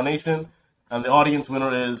Reincarnation, and the audience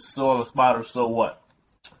winner is Still I'm a Spider, So What?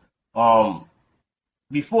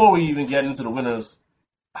 Before we even get into the winners,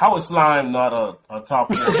 how is Slime not a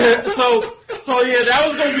top 4? So yeah, that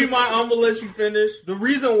was gonna be my. I'm gonna let you finish. The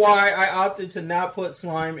reason why I opted to not put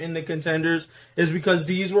Slime in the contenders is because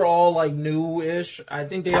these were all like new-ish. I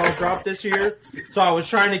think they all dropped this year, so I was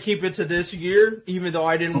trying to keep it to this year, even though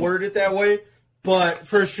I didn't word it that way. But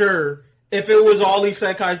for sure, if it was all these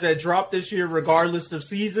isekais that dropped this year, regardless of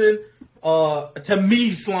season. To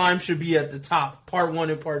me, Slime should be at the top. Part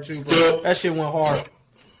 1 and Part 2, bro. That shit went hard.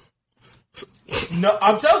 No,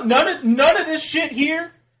 I'm telling none of this shit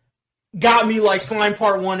here got me like Slime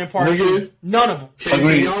Part 1 and Part 2. None of them.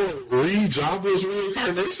 Can y'all read Jobless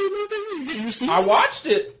Reincarnation? Can you see? I watched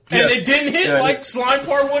it, and it didn't hit like Slime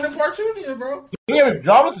Part 1 and Part 2 did, bro. Yeah,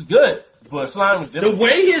 Jobless is good, but Slime is different. The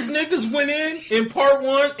way his niggas went in Part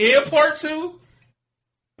 1 and Part 2,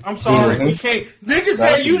 I'm sorry, we can't. Niggas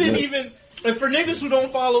said you didn't even. And for niggas who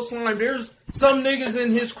don't follow Slime, there's some niggas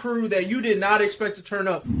in his crew that you did not expect to turn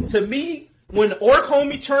up. To me, when Orc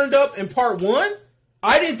Homie turned up in Part 1,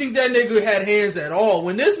 I didn't think that nigga had hands at all.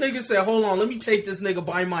 When this nigga said, hold on, let me take this nigga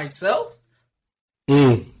by myself.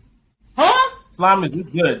 Huh? Slime is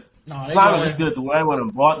just good. No, Slime is just good to where I went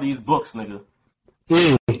and bought these books, nigga.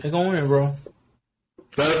 They going in, bro.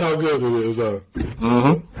 That's how good it is,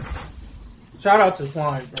 Shout out to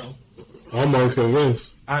Slime, bro. I'm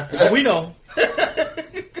unconvinced. We know.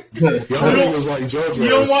 Y'all niggas like JoJo. You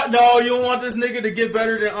don't want this nigga to get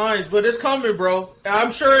better than Eyes, but it's coming, bro.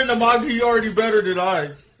 I'm sure in the manga he already better than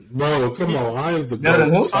Eyes. Bro, come on, Eyes the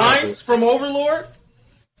GOAT. Eyes from Overlord?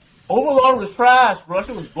 Overlord was trash, bro. That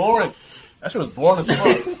shit was boring. That shit was boring as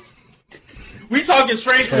fuck. We talking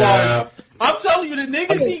strength wise. I'm telling you, the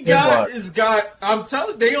niggas he got. I'm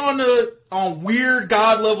telling they on weird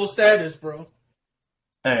god level status, bro.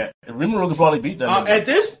 Hey, Rimuru could probably beat that. At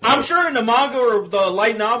this, I'm sure in the manga or the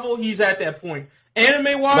light novel, he's at that point.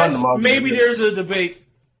 Anime wise, maybe there's a debate,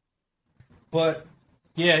 but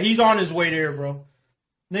yeah, he's on his way there, bro.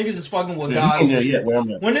 Niggas is fucking with gods.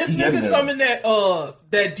 When this nigga summoned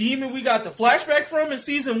that demon we got the flashback from in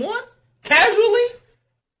season 1, casually,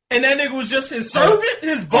 and that nigga was just his servant,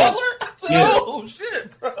 his butler. I said, oh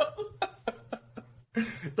shit, bro.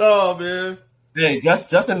 Oh man. Hey,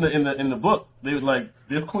 just in the book, they were like,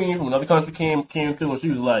 this queen from another country came through, and she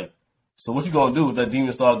was like, "So what you gonna do if that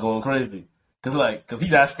demon start going crazy? Cause he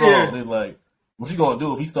that strong." Yeah. They're like, "What you gonna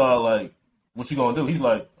do if he start like? What you gonna do?" He's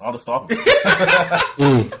like, "I'll just stop him."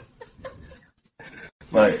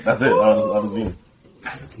 Like that's it. I'll just be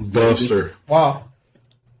Buster. Wow,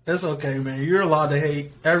 that's okay, man. You're allowed to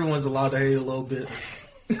hate. Everyone's allowed to hate a little bit.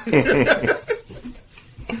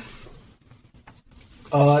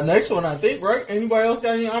 Next one, I think, right? Anybody else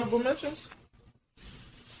got any honorable mentions?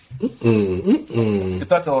 You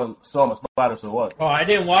touched on Still Spider, So What? Oh, I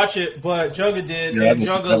didn't watch it, but Jugga did, and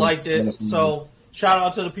Jugga liked it. So, shout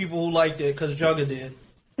out to the people who liked it, because Jugga did.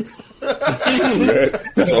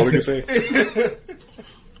 That's all we can say.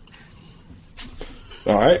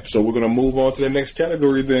 All right, so we're going to move on to the next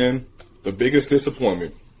category then, the biggest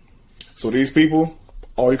disappointment. So these people,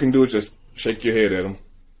 all you can do is just shake your head at them.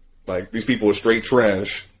 Like, these people are straight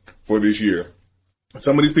trash for this year.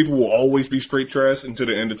 Some of these people will always be straight trash until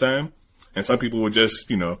the end of time. And some people will just,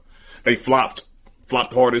 they flopped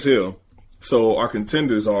hard as hell. So our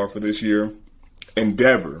contenders are for this year,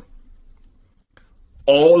 Endeavor,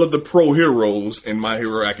 all of the pro heroes in My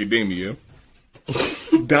Hero Academia,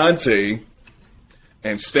 Dante,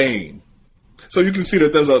 and Stain. So you can see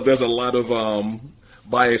that there's a lot of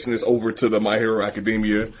biasness over to the My Hero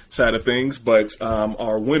Academia side of things, but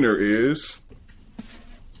our winner is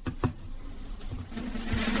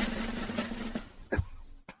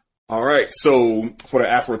all right. So for the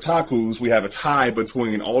AfrOtakus, we have a tie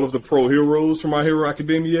between all of the pro heroes from My Hero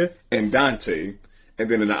Academia and Dante, and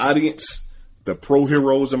then in the audience, the pro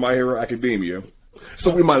heroes in My Hero Academia.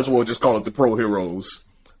 So we might as well just call it the pro heroes.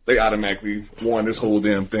 They automatically won this whole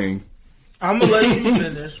damn thing. I'm gonna let you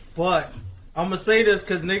finish, but I'm gonna say this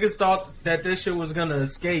because niggas thought that this shit was gonna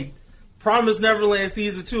escape. Promised Neverland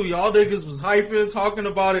Season 2. Y'all niggas was hyping, talking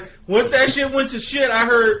about it. Once that shit went to shit, I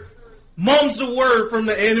heard mum's the word from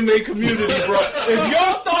the anime community, bro. If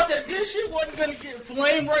y'all thought that this shit wasn't gonna get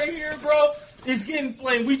flamed right here, bro, it's getting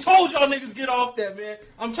flamed. We told y'all niggas get off that, man.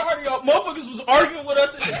 I'm tired of y'all. Motherfuckers was arguing with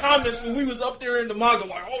us in the comments when we was up there in the manga,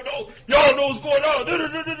 like, oh no, y'all know what's going on.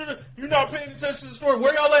 You're not paying attention to the story.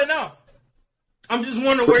 Where y'all at now? I'm just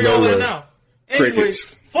wondering where y'all at now.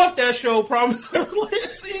 Anyways, fuck that show, Promise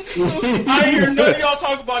Neverland Season 2. I hear none of y'all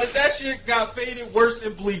talk about it. That shit got faded worse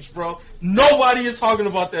than Bleach, bro. Nobody is talking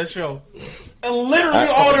about that show. And literally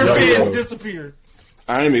all their fans disappeared.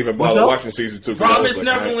 I ain't even bother watching Season 2. Promise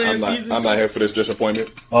Neverland Season 2. I'm not here for this disappointment.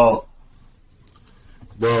 Oh.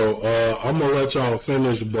 Bro, I'm going to let y'all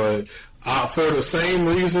finish, but for the same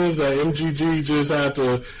reasons that MGG just had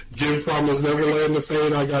to give Promise Neverland the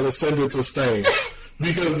fade, I got to send it to Stain.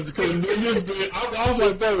 Because I was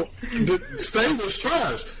like, bro, Stain was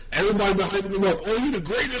trash. Everybody been hyping him up. Oh, he the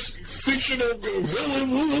greatest fictional villain.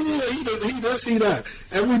 He this, he that.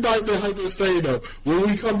 Everybody been hyping Stain up. When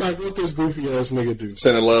we come back, what this goofy ass nigga do?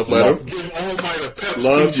 Send a love letter. Give All Might a pep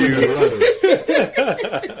love speech in the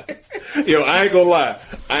letter. Yo, I ain't gonna lie.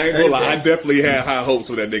 I definitely had high hopes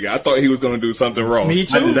for that nigga. I thought he was gonna do something wrong. Me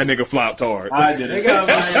too. That nigga flopped hard. I did it.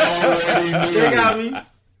 They got me.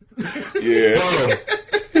 Yeah.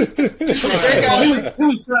 He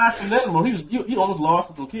was trash from that one. He almost lost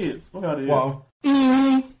to some kids. Look out of here. Wow.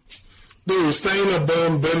 Dude, Stain a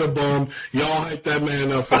bum, been a bum. Y'all hyped that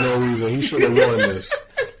man up for no reason. He should have won this.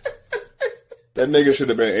 That nigga should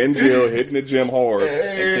have been in jail, hitting the gym hard,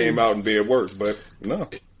 and came out and did worse. But no.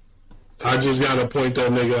 I just gotta point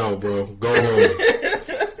that nigga out, bro. Go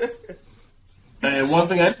home. And one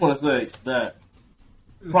thing I just want to say that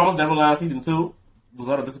Promise Neverland Season 2 was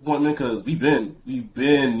not a disappointment because we been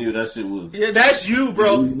knew that shit was. Yeah, that's you,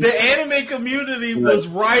 bro. The anime community was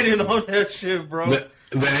riding on that shit, bro. The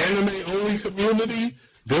anime only community,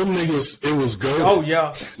 them niggas, it was good. Oh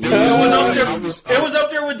yeah, it was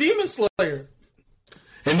up there with Demon Slayer.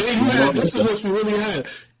 And then you had, this is what you really had.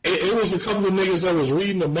 It was a couple of niggas that was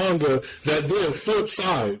reading the manga that did flip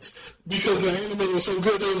sides because the anime was so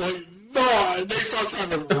good. They was like, no, and they start trying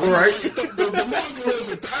to right. The manga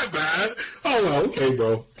wasn't that bad. Oh, well, okay,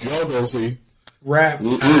 bro. Y'all gonna see. Rap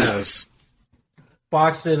ass.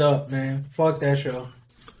 Boxed it up, man. Fuck that show.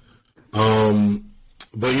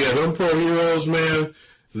 But yeah, them Pro Heroes, man,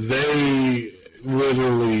 they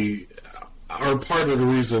literally are part of the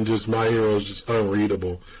reason just My Hero is just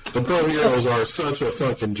unreadable. The Pro Heroes are such a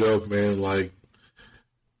fucking joke, man. Like,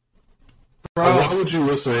 bro, why would you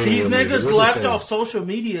listen to these niggas left off social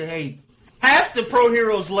media hate. Half the Pro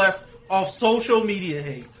Heroes left off social media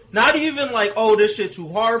hate. Not even like, oh, this shit too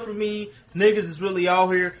hard for me. Niggas is really out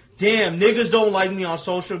here. Damn, niggas don't like me on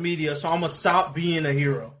social media, so I'm gonna stop being a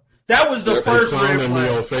hero. That was the first red flag. Me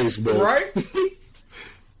on Facebook. Right?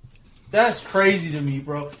 That's crazy to me,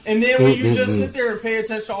 bro. And then when you just sit there and pay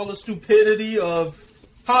attention to all the stupidity of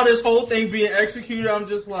how this whole thing being executed, I'm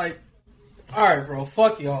just like, all right, bro,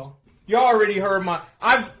 fuck y'all. Y'all already heard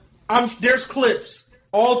there's clips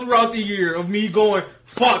all throughout the year of me going,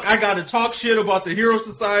 fuck, I gotta talk shit about the Hero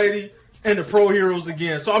Society and the Pro Heroes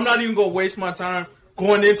again. So I'm not even gonna waste my time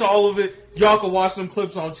going into all of it. Y'all can watch some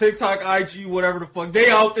clips on TikTok, IG, whatever the fuck. They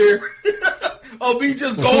out there. I'll be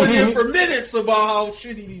just going in for minutes about how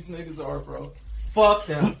shitty these niggas are, bro. Fuck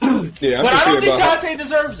them. Yeah, but I don't think Dante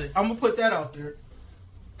deserves it. I'm gonna put that out there.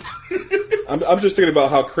 I'm just thinking about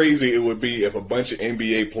how crazy it would be if a bunch of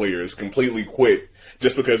NBA players completely quit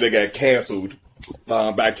just because they got canceled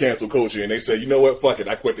by cancel culture, and they said, you know what, fuck it,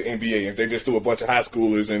 I quit the NBA, and they just threw a bunch of high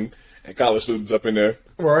schoolers and college students up in there.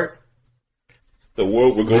 Right. The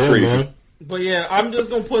world would go crazy. Man. But yeah, I'm just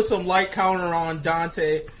gonna put some light counter on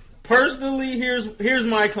Dante. Personally, here's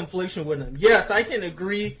my confliction with him. Yes, I can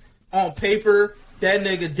agree on paper that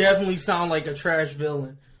nigga definitely sound like a trash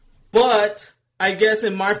villain. But I guess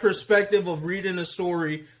in my perspective of reading a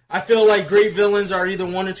story, I feel like great villains are either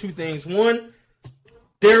one or two things. One,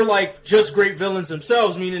 they're like just great villains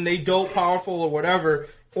themselves, meaning they dope, powerful, or whatever.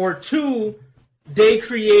 Or two, they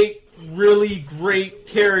create really great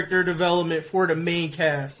character development for the main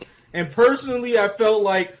cast. And personally, I felt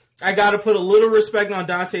like I got to put a little respect on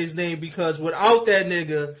Dante's name because without that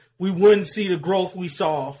nigga, we wouldn't see the growth we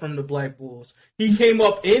saw from the Black Bulls. He came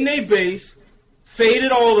up in their base,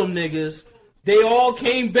 faded all them niggas. They all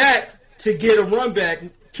came back to get a run back.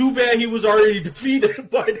 Too bad he was already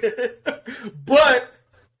defeated by then. But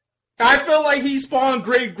I feel like he spawned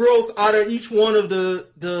great growth out of each one of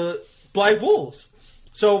the Black Bulls.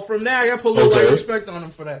 So from there, I got to put a little respect on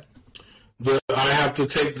him for that. But I have to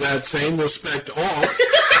take that same respect off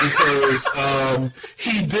because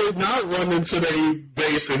he did not run into their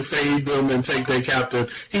base and fade them and take their captain.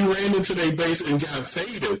 He ran into their base and got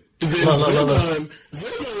faded. Then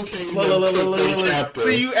Zillow came and took their captain.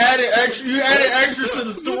 See, you added extra to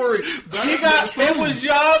the story. It was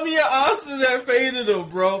Yami and Austin that faded him,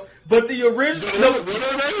 bro. But the original...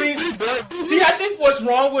 See, I think what's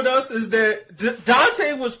wrong with us is that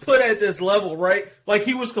Dante was put at this level, right? Like,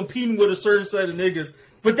 he was competing with a certain set of niggas.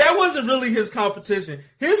 But that wasn't really his competition.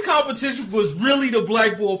 His competition was really the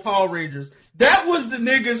Black Bull Power Rangers. That was the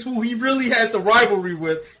niggas who he really had the rivalry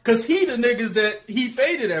with, because he the niggas that he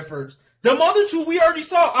faded at first. Them other two we already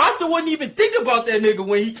saw. Asta wouldn't even think about that nigga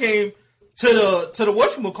when he came to the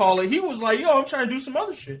whatchamacallit. He was like, yo, I'm trying to do some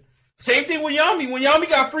other shit. Same thing with Yami. When Yami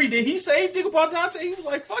got free, did he say anything about Dante? He was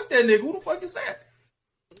like, fuck that nigga. Who the fuck is that?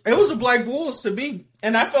 It was the Black Bulls to me.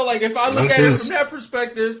 And I felt like if I look at it from that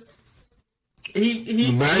perspective,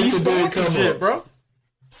 he's some shit, bro.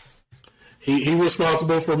 He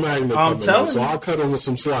responsible for Magna. I'm telling you. So I'll cut him with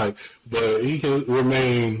some slack, but he can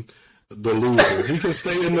remain the loser. He can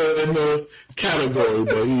stay in the category,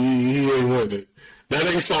 but he ain't winning.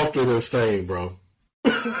 That ain't softer than Stain, bro.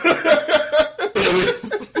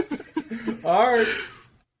 All right.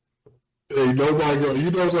 Hey, nobody go. You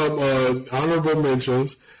know some honorable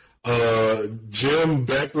mentions. Jim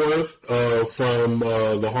Beckworth from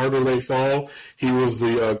The Harder They Fall. He was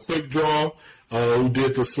the quick draw who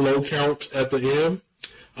did the slow count at the end.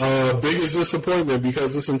 Biggest disappointment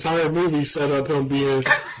because this entire movie set up him being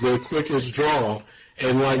the quickest draw.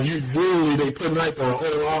 And like you really, they put hype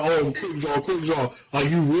on, quick draw. Like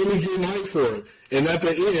you really getting hype for it. And at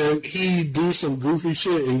the end, he do some goofy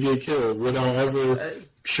shit and get killed without ever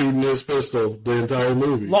shooting his pistol the entire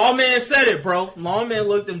movie. Lawman said it, bro. Lawman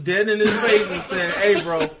looked him dead in his face and said, hey,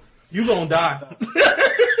 bro, you gonna die.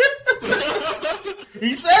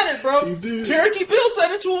 He said it, bro. Cherokee Bill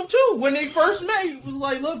said it to him, too. When they first met, he was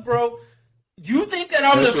like, look, bro, you think that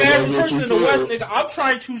I'm the fastest person in the West, nigga. I'm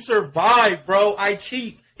trying to survive, bro. I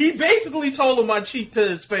cheat. He basically told him I cheat to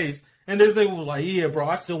his face. And this nigga was like, yeah, bro,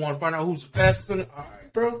 I still want to find out who's the fastest in the... All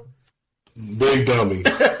right, bro. Big dummy.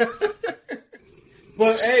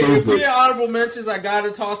 But, hey, if we had honorable mentions, I got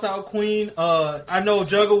to toss out Queen. I know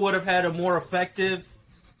Juggle would have had a more effective,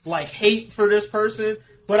 like, hate for this person.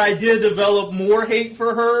 But I did develop more hate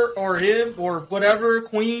for her or him or whatever,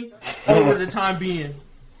 Queen, over the time being.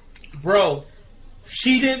 Bro,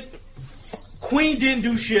 Queen didn't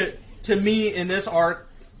do shit to me in this arc.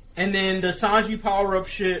 And then the Sanji power-up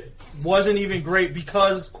shit wasn't even great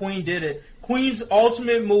because Queen did it. Queen's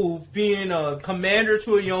ultimate move, being a commander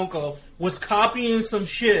to a Yonko, was copying some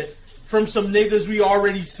shit from some niggas we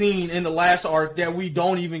already seen in the last arc that we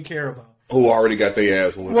don't even care about. Who already got their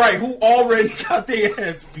ass whooped. Right, who already got their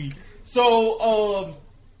ass beat. So,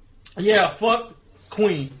 yeah, fuck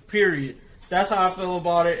Queen, period. That's how I feel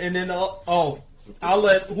about it. And then, I'll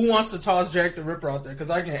let, who wants to toss Jack the Ripper out there? Because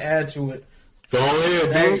I can add to it. Go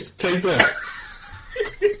ahead, Bruce. Take that.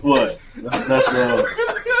 What? That's Take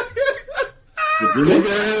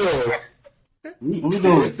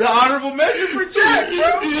that the honorable mention for Jack,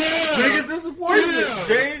 bro. Yeah. Biggest disappointment.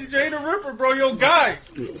 Yeah. Jay the Ripper, bro, your guy.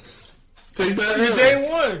 Take that He's day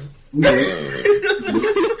one.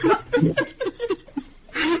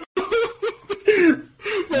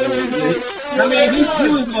 I mean,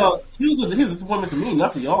 he was a disappointment to me,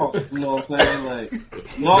 not to y'all. You know what I'm saying? Like,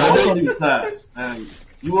 y'all thought he was fast. And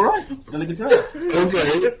you were right. Then good job.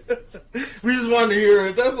 Okay. We just wanted to hear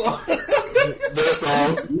it. That's all. That's all.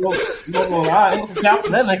 You don't go lie. It was a count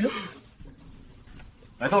for that nigga.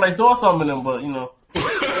 I thought I saw something in him, but, you know.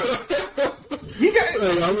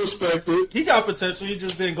 I respect it. He got potential. He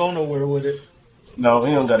just didn't go nowhere with it. No,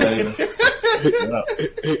 he don't got that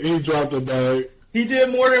either. He dropped a bag. He did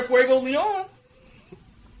more than Fuego Leon.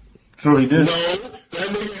 True, he did. No, that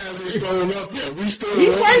nigga hasn't shown up yet. We still. He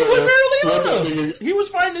fighting with Marileona. He was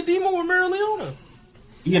fighting the demon with Marileona.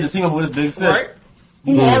 He had to team up with his big sis. Right?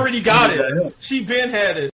 Who already got it. She been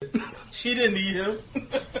had it. She didn't need him.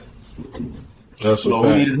 That's a so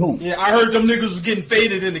fact. Who needed who? Yeah, I heard them niggas was getting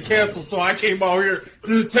faded in the castle, so I came out here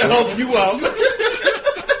to help you out.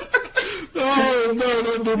 Oh, no,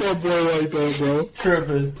 don't do my boy like that, bro.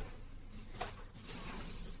 Tripping.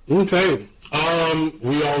 Okay.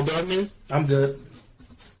 We all done here? I'm good.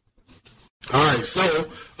 Alright, so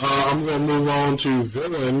I'm going to move on to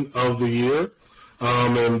Villain of the Year.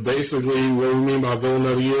 And basically what we mean by Villain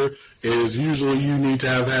of the Year is usually you need to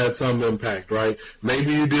have had some impact, right?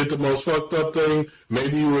 Maybe you did the most fucked up thing.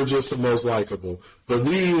 Maybe you were just the most likable. But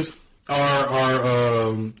these are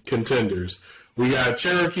our contenders. We got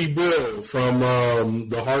Cherokee Bill from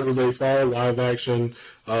The Harder They Fall live action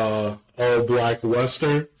all black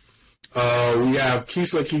Western. We have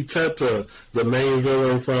Kisa Kiteta, the main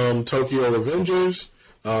villain from Tokyo Revengers,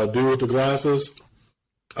 dude with the glasses.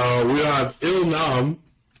 We have Il Nam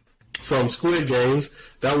from Squid Games.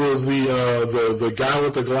 That was the guy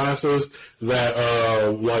with the glasses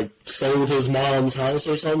that sold his mom's house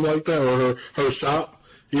or something like that, or her shop.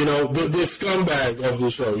 You know, the scumbag of the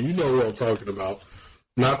show. You know what I'm talking about.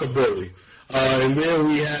 Not the bully. And then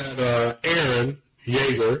we had Eren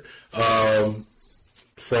Yeager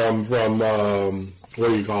from what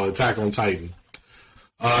do you call it? Attack on Titan.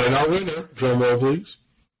 And our winner, drum roll please.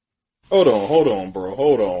 Hold on, bro.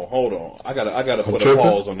 Hold on. I gotta put a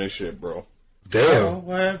pause on this shit, bro. Damn.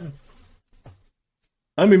 What happened?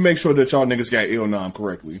 Let me make sure that y'all niggas got Ilnam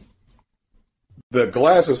correctly. The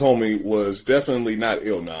glasses homie was definitely not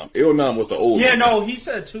Ilnam. Ilnam was the old. Yeah, no, he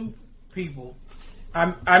said two people.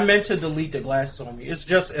 I meant to delete the glasses on me. It's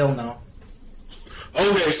just ill now.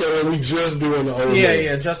 Okay, so then we just doing the old man.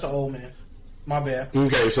 Yeah, just the old man. My bad.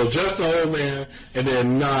 Okay, so just the old man, and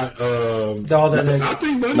then not. All that nigga. I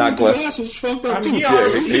think that not glass was fucked up too. He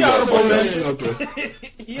honorable mention. Okay.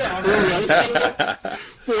 Yeah.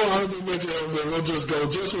 For honorable mention, we'll just go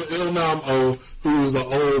just with Ilnam O, who's the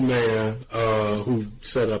old man who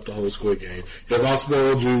set up the whole Squid Game. If I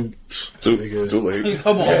spoiled you, too late.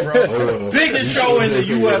 Come on, bro. Biggest show in the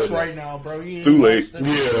U.S. right now, bro. You too late.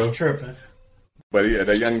 Yeah. Tripping. But yeah,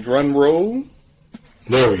 that young drum roll.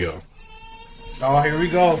 There we go. Oh, here we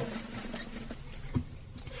go.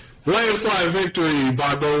 Landslide victory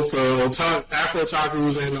by both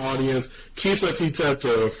AfrOtakus in the audience. Kisa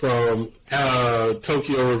Kiteta from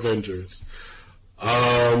Tokyo Revengers.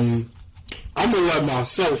 I'm going to let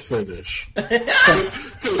myself finish.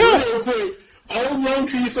 Because real quick, although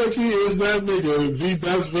Kisaki is that nigga, the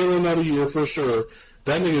best villain of the year for sure,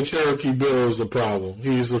 that nigga Cherokee Bill is a problem.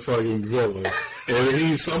 He's a fucking villain.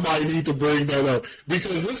 And somebody need to bring that up.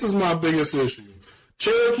 Because this is my biggest issue.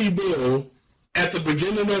 Cherokee Bill, at the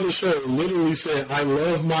beginning of the show, literally said, I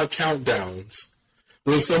love my countdowns.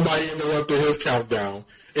 When somebody interrupted his countdown.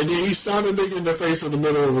 And then he shot a nigga in the face in the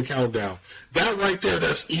middle of a countdown. That right there,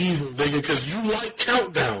 that's evil, nigga, because you like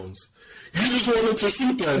countdowns. You just wanted to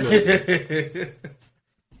shoot that nigga.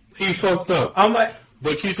 He fucked up.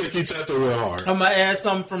 But Kisa Kiteta went hard. I'm going to add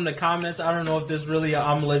something from the comments. I don't know if this really,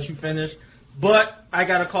 I'm going to let you finish. But I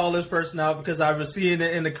got to call this person out because I was seeing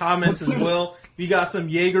it in the comments as well. We got some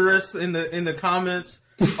Jaegerists in the comments.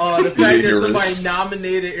 The fact that somebody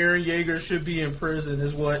nominated Eren Yeager should be in prison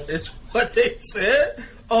is what they said.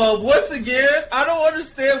 Once again, I don't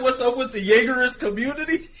understand what's up with the Jaegerist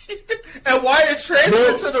community and why it's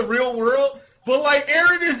transferred to the real world. But like,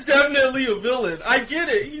 Eren is definitely a villain. I get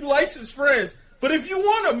it. He likes his friends. But if you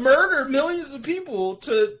want to murder millions of people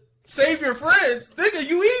to save your friends, nigga,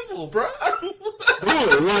 you evil, bro. I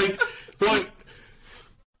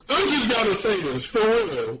just gotta say this, for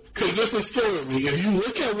real, because this is scaring me. If you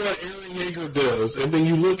look at what Eren Yeager does, and then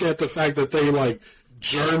you look at the fact that they, like,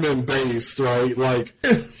 German-based, right? Like,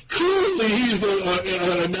 clearly he's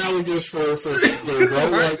an analogous for Hitler, bro.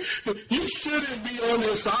 Like, you shouldn't be on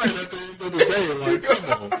his side at the end of the day. Like,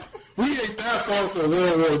 come on. We ain't that far from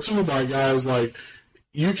World War II, my guys. Like,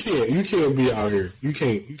 you can't be out here. You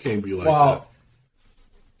can't be like that.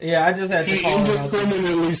 Yeah, I just had to call He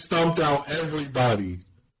indiscriminately stumped out everybody.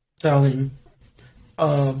 Telling you.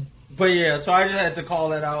 But yeah, so I just had to call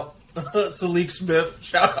that out. Salik Smith,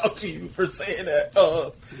 shout out to you for saying that.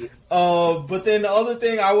 But then the other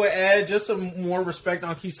thing I would add, just some more respect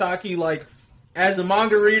on Kisaki, like, as a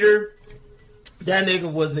manga reader, that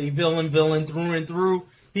nigga was a villain through and through.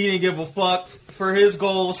 He didn't give a fuck. For his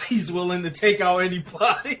goals, he's willing to take out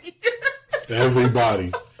anybody.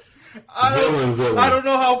 Everybody. Villain. I don't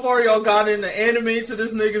know how far y'all got into anime to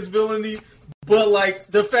this nigga's villainy, but like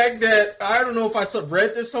the fact that, I don't know if I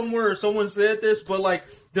read this somewhere or someone said this, but like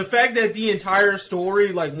the fact that the entire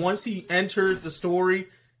story, like once he entered the story,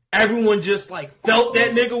 everyone just like felt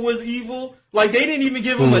that nigga was evil. Like they didn't even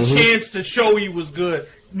give him a chance to show he was good.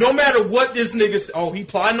 No matter what this nigga said, oh, he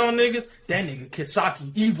plotting on niggas? That nigga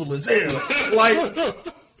Kisaki evil as hell. Like,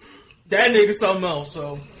 that nigga something else,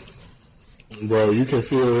 so. Bro, you can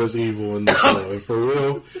feel his evil in the show. And for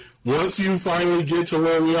real, once you finally get to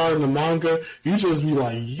where we are in the manga, you just be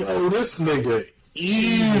like, yo, this nigga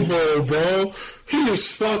evil, bro. He is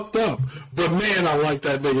fucked up. But man, I like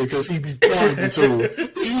that nigga because he be plotting too.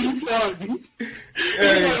 He be plotting.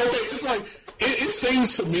 It's like, it's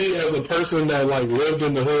seems to me as a person that like lived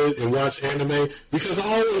in the hood and watched anime, because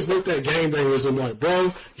I always looked at gangbangers and I'm like,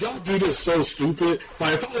 bro, y'all do this so stupid.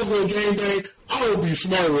 Like if I was going to gangbang, I would be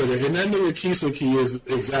smart with it. And that nigga Kisaki is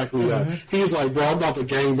exactly that. He's like, bro, I'm about to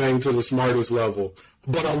gangbang to the smartest level.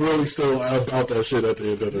 But I'm really still about that shit at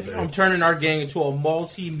the end of the day. I'm turning our gang into a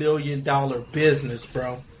multi-million-dollar business,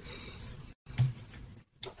 bro.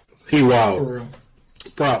 He wild.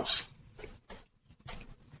 Props.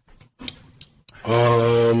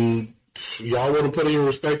 Y'all want to put any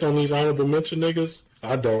respect on these honorable mention niggas?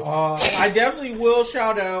 I don't. I definitely will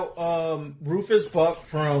shout out Rufus Buck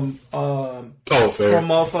from from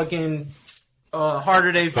motherfucking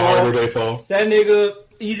Harder They Fall. Harder They Fall. That nigga,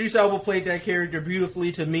 Idris Elba played that character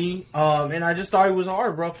beautifully to me, and I just thought he was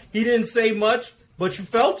hard, bro. He didn't say much, but you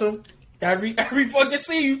felt him. Every fucking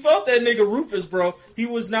scene, you felt that nigga Rufus, bro. He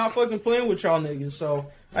was not fucking playing with y'all niggas, so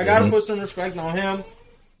I gotta put some respect on him.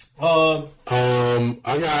 I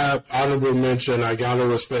got honorable mention. I gotta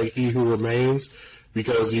respect He Who Remains,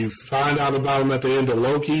 because you find out about him at the end of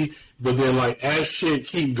Loki, but then like as shit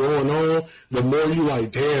keep going on, the more you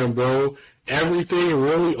like, damn, bro, everything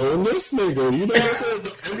really on this nigga. You know what I'm saying?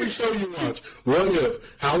 Every show you watch, what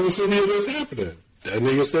if? How is any of this happening? That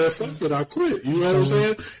nigga said, fuck it, I quit. You know what I'm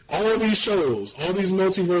saying? All these shows, all these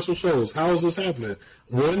multiversal shows, how is this happening?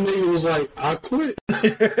 One nigga was like, I quit.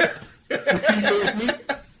 You feel me?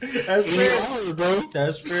 That's fair. Bro.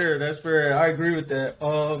 That's fair. I agree with that.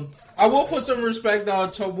 I will put some respect on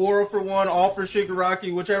Tobora for one, All for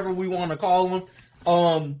Shigaraki, whichever we want to call him.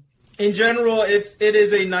 In general, it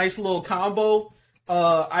is a nice little combo.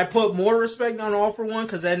 I put more respect on All for One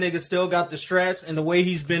because that nigga still got the strats, and the way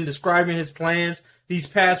he's been describing his plans these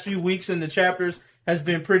past few weeks in the chapters has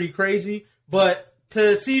been pretty crazy. But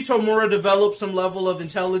to see Tomura develop some level of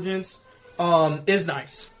intelligence is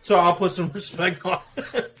nice. So I'll put some respect on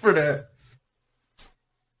for that.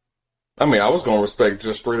 I mean, I was going to respect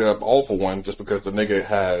just straight up All for One just because the nigga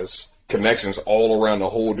has connections all around the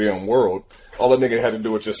whole damn world. All the nigga had to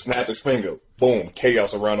do was just snap his finger. Boom,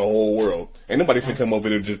 chaos around the whole world. Ain't nobody finna come over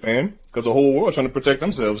to Japan because the whole world's trying to protect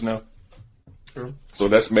themselves now. True. So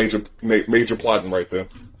that's major plotting right there.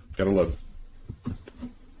 Gotta love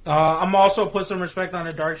it. I'm also put some respect on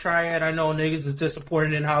the Dark Triad. I know niggas is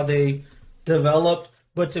disappointed in how they developed,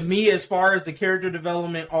 but to me, as far as the character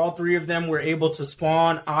development, all three of them were able to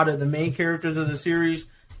spawn out of the main characters of the series.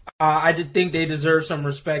 I did think they deserve some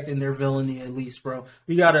respect in their villainy, at least, bro.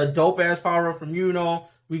 We got a dope-ass power from Yuno.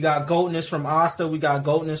 We got goatness from Asta. We got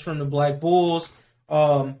goatness from the Black Bulls.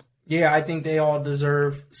 Yeah, I think they all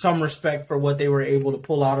deserve some respect for what they were able to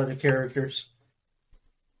pull out of the characters.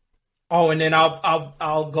 Oh, and then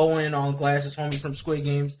I'll go in on Glasses Homie from Squid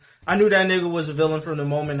Games. I knew that nigga was a villain from the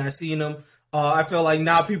moment I seen him. I feel like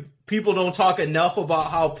now people don't talk enough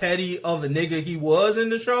about how petty of a nigga he was in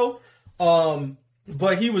the show.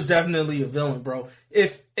 But he was definitely a villain, bro.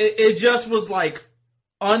 If it just was like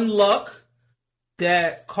unluck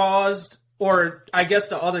that caused, or I guess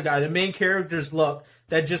the other guy, the main character's luck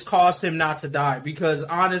that just caused him not to die. Because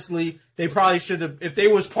honestly, they probably should have, if they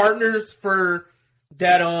was partners for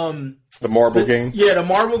that the marble game. Yeah, the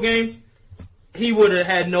marble game. He would have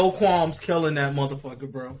had no qualms killing that motherfucker,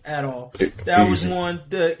 bro, at all. That was one.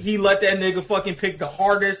 He let that nigga fucking pick the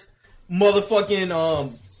hardest motherfucking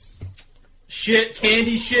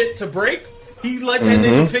candy shit to break. He let that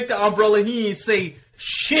nigga pick the umbrella. He didn't say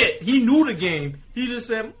shit. He knew the game. He just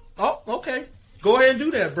said, "Oh, okay, go ahead and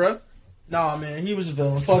do that, bro." Nah, man, he was a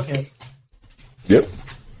villain. Fuck him. Yep.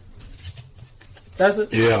 That's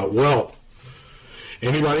it. Yeah. Well,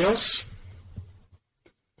 anybody else?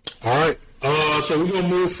 All right. So we're going to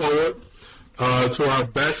move forward to our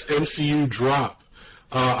best MCU drop.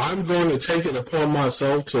 I'm going to take it upon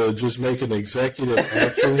myself to just make an executive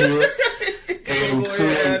action here and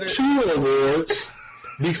create 2 awards,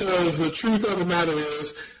 because the truth of the matter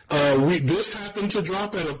is this happened to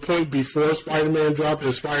drop at a point before Spider-Man dropped,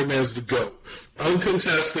 and Spider-Man's the GOAT.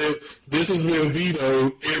 Uncontested, this has been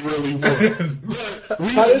vetoed, it really won.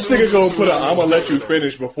 How this nigga gonna put a "I'ma let you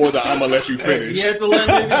finish" before the "I'ma let you finish"? You have to let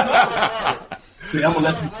niggas See, I'm gonna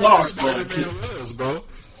let you start, Spider-Man was, bro.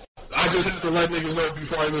 I just have to let niggas know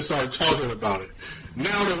before I even start talking about it. Now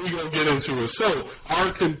that we're going to get into it. So,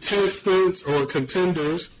 our contestants or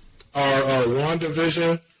contenders are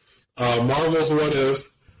WandaVision, Marvel's What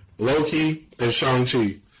If, Loki, and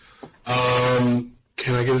Shang-Chi.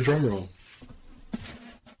 Can I get a drum roll?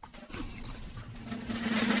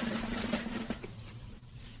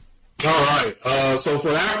 All right. So for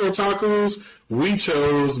the AfrOtakus, we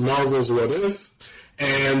chose Marvel's What If,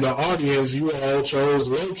 and the audience, you all chose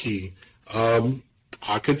Loki.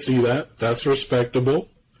 I could see that. That's respectable.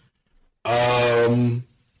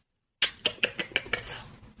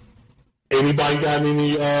 Anybody got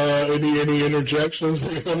any interjections?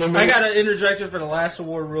 I got an interjection for the last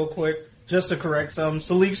award real quick, just to correct something.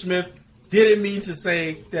 Salik Smith didn't mean to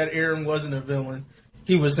say that Aaron wasn't a villain.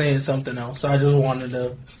 He was saying something else. So I just wanted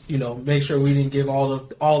to, make sure we didn't give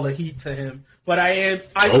all the heat to him. But I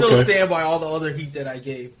still stand by all the other heat that I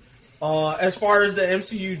gave. As far as the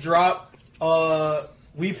MCU drop,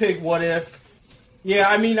 we picked What If. Yeah,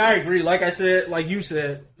 I mean, I agree. Like you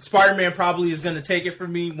said, Spider-Man probably is going to take it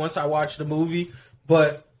from me once I watch the movie.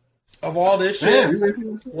 But of all this shit,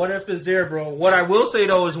 What If is there, bro. What I will say,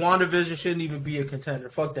 though, is WandaVision shouldn't even be a contender.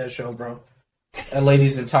 Fuck that show, bro. That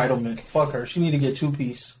lady's entitlement. Fuck her. She need to get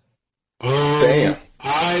 2-piece. Damn.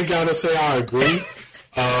 I got to say I agree.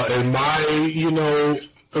 And my,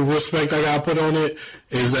 respect I got to put on it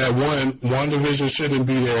is that, one, WandaVision shouldn't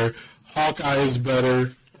be there. Hawkeye is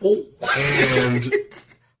better. And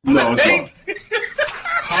no, take.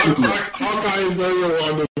 Hawkeye is better than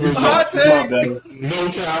WandaVision. Hot take. No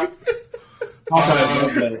cap. Hawkeye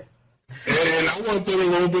is better. And I want to put a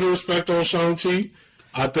little bit of respect on Shang-Chi.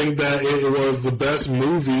 I think that it was the best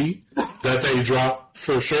movie that they dropped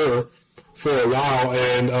for sure for a while.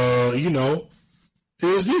 And, it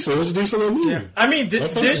was decent. It was a decent movie. Yeah. I mean,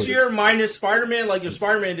 this year minus Spider-Man, like if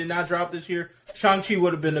Spider-Man did not drop this year, Shang-Chi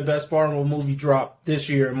would have been the best Marvel movie drop this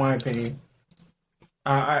year, in my opinion.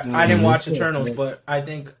 I didn't watch Eternals, but I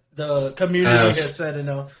think the community has said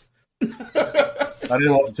enough. I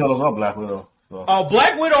didn't watch Eternals or Black Widow. So.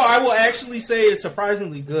 Black Widow, I will actually say is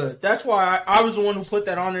surprisingly good. That's why I was the one who put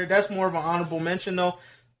that on there. That's more of an honorable mention, though.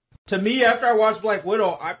 To me, after I watched Black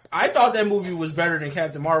Widow, I thought that movie was better than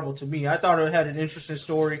Captain Marvel to me. I thought it had an interesting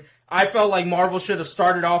story. I felt like Marvel should have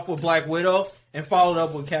started off with Black Widow and followed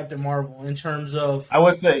up with Captain Marvel in terms of I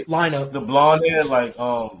would say lineup. The blonde hair, like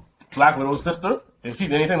Black Widow's sister, if she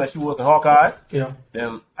did anything like she was in Hawkeye,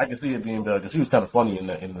 then I can see it being better because she was kind of funny in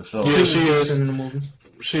the show. Yeah, she is in the movie.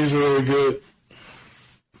 She's really good.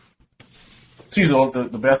 She's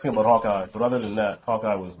the best thing about Hawkeye, but other than that,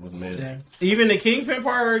 Hawkeye was mid. Yeah. Even the Kingpin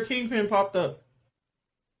popped up.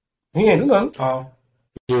 He ain't do nothing. Oh.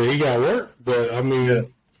 Yeah, he got work, but I mean... Yeah.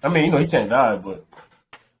 He can't die, but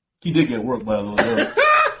he did get work by a little girl.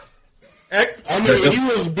 I mean, he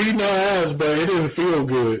was beating her ass, but it didn't feel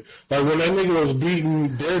good. Like, when that nigga was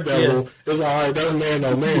beating Daredevil, it's all right, that's man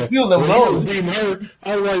on man. When he was beating her,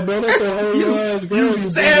 I was like, bro, that's a whole ass girl you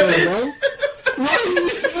beating her, bro.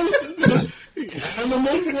 Right? Animal,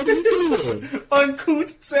 what are you doing?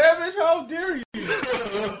 Uncouth savage, how dare you?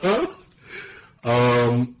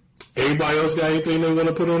 Anybody else got anything they're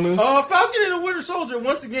gonna put on this? Falcon and the Winter Soldier,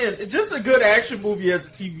 once again, it's just a good action movie as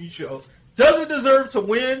a TV show. Doesn't deserve to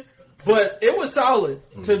win, but it was solid,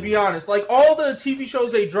 to be honest. Like, all the TV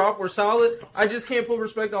shows they dropped were solid. I just can't put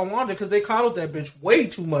respect on Wanda because they coddled that bitch way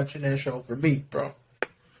too much in that show for me, bro.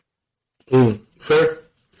 Fair.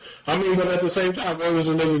 I mean, but at the same time, what is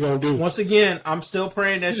a nigga gonna do? Once again, I'm still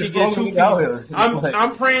praying that she get 2-piece.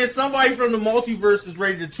 I'm praying somebody from the multiverse is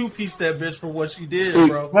ready to 2-piece that bitch for what she did,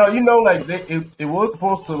 bro. Well, it was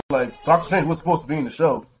supposed to, Doctor Strange was supposed to be in the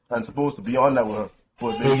show and supposed to be on that with her.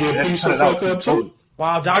 But they get pieced the fuck up too.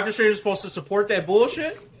 Wow, Doctor Strange is supposed to support that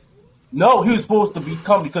bullshit? No, he was supposed to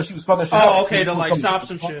become because she was fucking shit up. Oh, okay, to stop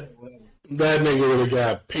some shit. That nigga would have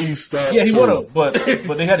got pieced up. Yeah, he would have, but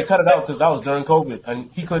they had to cut it out because that was during COVID, and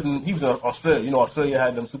he couldn't. He was in Australia. Australia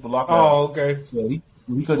had them super lockdowns. Oh, okay. So he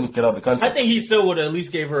couldn't get out of the country. I think he still would have at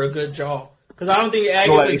least gave her a good jaw because I don't think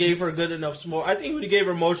Agatha gave her good enough smoke. I think he would have gave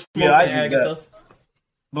her more smoke than Agatha.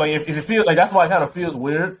 Like if it feels like that's why it kind of feels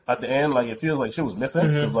weird at the end. Like it feels like shit was missing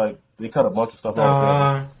because they cut a bunch of stuff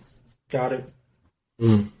out. Got it.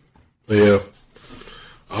 Yeah.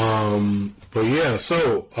 But yeah,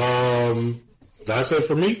 so that's it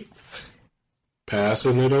for me.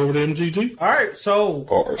 Passing it over to MGG. All right, so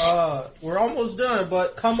we're almost done,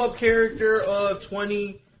 but come up character of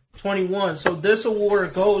 2021. So this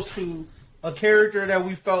award goes to a character that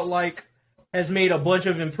we felt like has made a bunch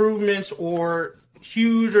of improvements or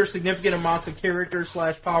huge or significant amounts of character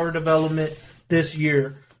 / power development this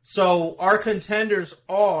year. So our contenders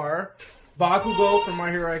are Bakugo from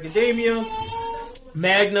My Hero Academia,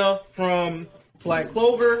 Magna from Black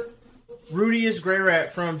Clover, Rudius Grey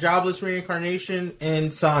Rat from Jobless Reincarnation, and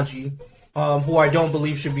Sanji, who I don't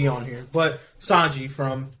believe should be on here, but Sanji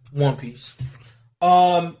from One Piece.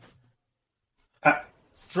 Drum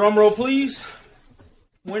roll, please.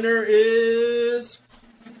 Winner is...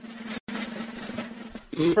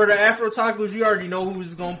 For the AfrOtakus, you already know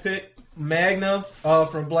who's going to pick. Magna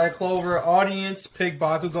from Black Clover. Audience picked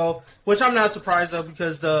Bakugo, which I'm not surprised of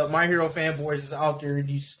because the My Hero fanboys is out there in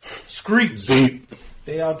these streets. Deep.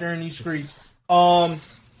 They out there in these streets.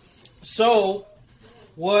 So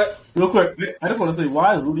what? Real quick, I just want to say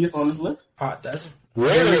why is Rudius on this list? That's Whoa.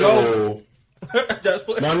 there we go. That's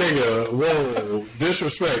what. My nigga, whoa,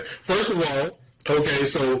 disrespect. First of all, okay,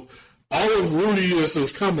 so all of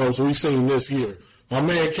Rudius's come-ups we've seen this year. My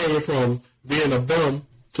man came from being a bum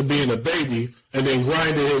to being a baby and then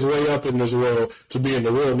grinded his way up in this world to being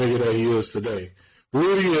the real nigga that he is today.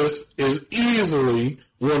 Rudius is easily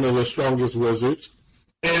one of the strongest wizards,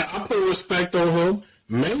 and I put respect on him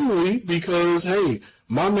mainly because, hey,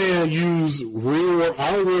 my man used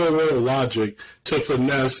our real world logic to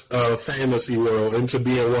finesse a fantasy world into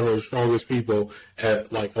being one of the strongest people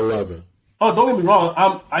at like 11. Oh, don't get me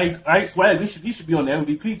wrong. I swag. He should be on the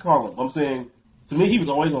MVP column. I'm saying, to me, he was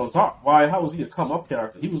always on top. Why? How was he a come up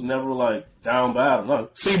character? He was never like down bad or nothing.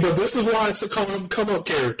 See, but this is why it's a come up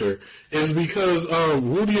character. Is because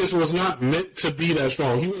Rudius was not meant to be that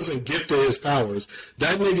strong. He wasn't gifted his powers.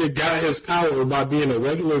 That nigga got his power by being a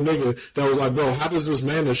regular nigga that was like, bro, how does this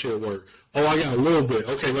mana shit work? Oh, I got a little bit.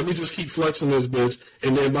 Okay, let me just keep flexing this bitch.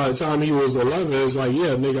 And then by the time he was 11, it's like,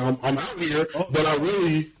 yeah, nigga, I'm out here, but I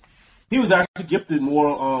really... He was actually gifted more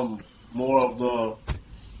of the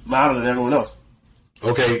mana than everyone else.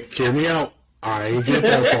 Okay, hear me out. I ain't get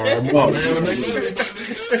that far. I'm man to make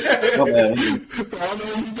So I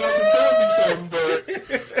know you about to tell me something, but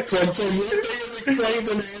from what they have explained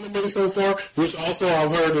in the anime so far, which also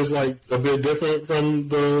I've heard is like a bit different from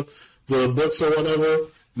the books or whatever,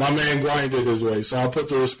 my man grinded his way, so I'll put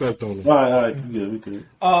the respect on him. All right, yeah, we could.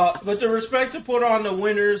 But the respect to put on the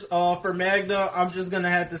winners for Magna, I'm just going to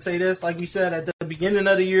have to say this. Like we said at the beginning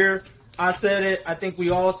of the year, I said it. I think we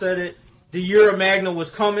all said it. The year of Magna was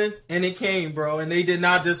coming, and it came, bro, and they did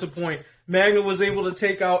not disappoint. Magna was able to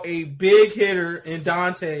take out a big hitter in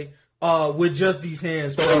Dante with just these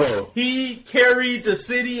hands, bro. He carried the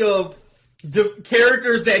city of the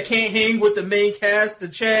characters that can't hang with the main cast, the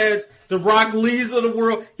Chads, the Rock Lees of the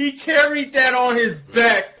world. He carried that on his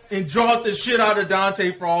back and dropped the shit out of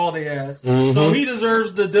Dante for all they ask. Mm-hmm. So he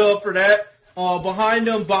deserves the dub for that. Behind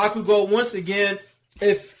him, Bakugo, once again,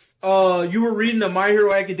 if you were reading the My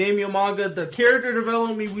Hero Academia manga, the character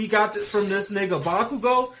development we got from this nigga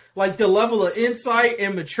Bakugo, like the level of insight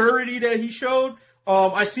and maturity that he showed,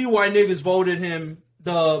 I see why niggas voted him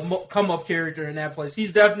the come-up character in that place.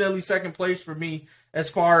 He's definitely second place for me as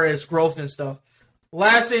far as growth and stuff.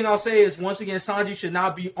 Last thing I'll say is, once again, Sanji should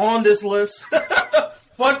not be on this list.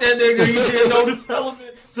 Fuck that nigga. He did no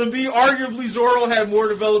development. To be arguably, Zoro had more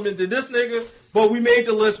development than this nigga, but we made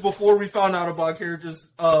the list before we found out about characters,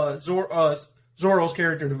 Zoro's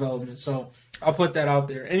character development. So I'll put that out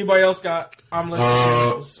there. Anybody else got? I'm letting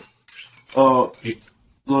go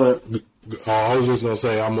ahead. I was just going to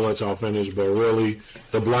say, I'm going to let y'all finish, but really,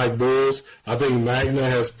 the Black Bulls, I think Magna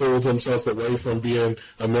has pulled himself away from being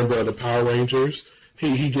a member of the Power Rangers.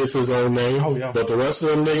 He gets his own name, but the rest of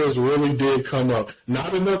them niggas really did come up.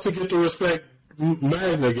 Not enough to get the respect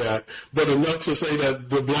Magna got, but enough to say that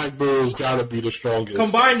the Black Bulls got to be the strongest.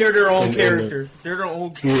 Combined, they're their own character. They're their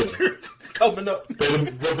own character. Yeah. Coming up.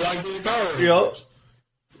 The Black Bull Power Rangers.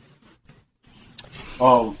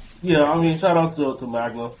 Yep. Yeah, I mean, shout out to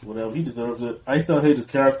Magna, whatever. He deserves it. I still hate his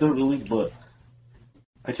character, really, but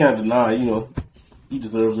I can't deny, he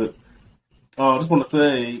deserves it. Just want to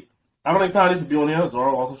say, I don't think Tiny should be on here.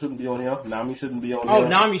 Zoro also shouldn't be on here. Nami shouldn't be on here. Oh,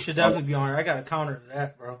 Nami should definitely be on here. I got a counter to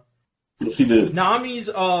that, bro. She did. Nami's,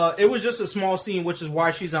 it was just a small scene, which is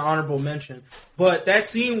why she's an honorable mention. But that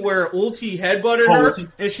scene where Ulti headbutted her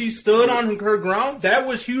and she stood on her ground, that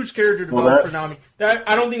was huge character development for Nami. That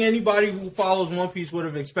I don't think anybody who follows One Piece would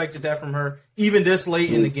have expected that from her, even this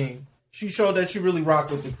late in the game. She showed that she really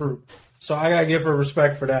rocked with the crew. So I gotta give her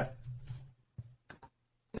respect for that.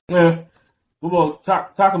 Yeah. Well,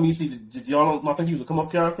 Takamichi, did y'all not think he was a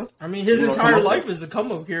come-up character? I mean, his entire life is a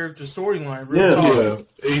come-up character storyline. Yeah.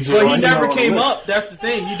 But he never came up. That's the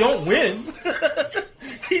thing. You don't win.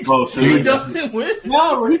 He doesn't win.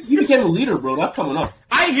 No, bro, he became a leader, bro. That's coming up.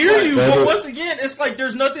 I hear you, but once again, it's like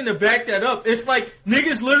there's nothing to back that up. It's like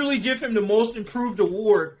niggas literally give him the most improved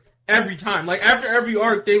award every time. Like, after every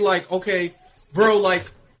arc, they like, okay, bro, like,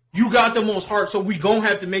 you got the most heart, so we gon'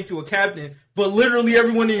 have to make you a captain. But literally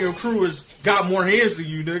everyone in your crew has got more hands than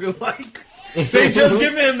you, nigga. Like, they just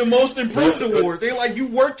giving him the most improved award. They like, you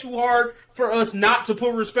work too hard for us not to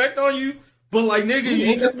put respect on you, but like, nigga,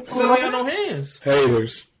 you just still ain't got no hands.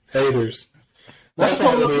 Haters. That's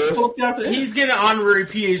how it is. He's getting honorary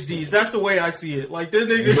PhDs. That's the way I see it. Like, this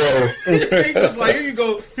nigga, they just like, here you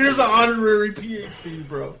go. Here's an honorary PhD,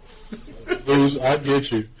 bro. Bruce, I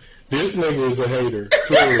get you. This nigga is a hater,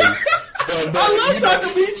 clearly. But I love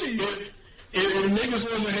Takamichi. If niggas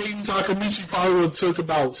wasn't hating, Takamichi probably would have took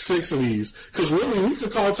about 6 of these. Because really, we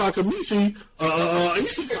could call Takamichi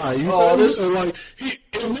isekai. You feel me? So, like, if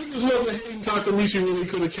niggas wasn't hating, Takamichi really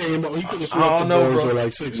could have came up. He could have swept the boards with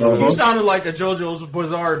like 6 of them. You sounded like a JoJo's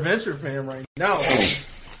Bizarre Adventure fan right now.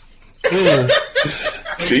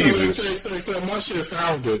 Jesus. So my shit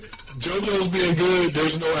founded. JoJo's being good,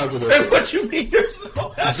 there's no evidence. What you mean there's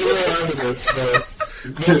no evidence? Zero evidence, man.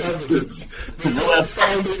 No evidence. No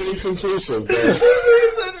founded inconclusive, man.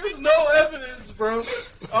 There's no evidence, bro.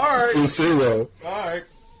 Alright. Zero. Alright.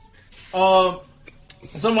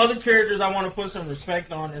 Some other characters I want to put some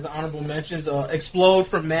respect on as honorable mentions. Explode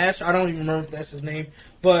from MASH. I don't even remember if that's his name.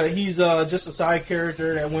 But he's just a side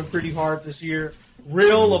character that went pretty hard this year.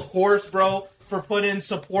 Real, of course, bro. For putting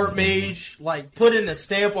support mage, like putting a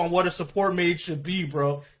stamp on what a support mage should be,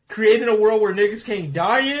 bro. Creating a world where niggas can't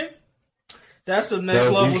die in. That's some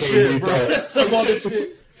next level shit, bro. That's some other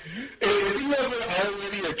shit. If he wasn't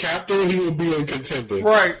already a captain, he would be in contender.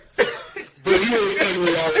 Right. But he was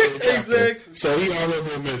technically already a captain. Exactly. So he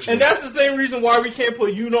honorable mention. And that's the same reason why we can't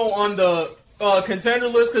put Yuno on the contender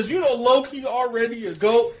list, because Yuno low-key already a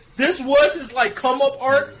GOAT. This was his, like, come-up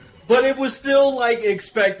arc, but it was still, like,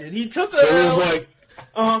 expected. He took a... It was like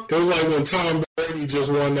when Tom Brady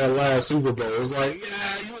just won that last Super Bowl. It was like,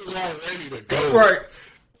 yeah, he was already the GOAT. Right.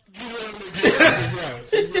 You wasn't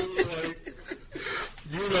getting the grass.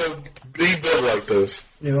 You know, he built like this.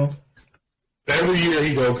 You know? Every year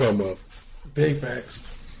he gonna come up. Big facts.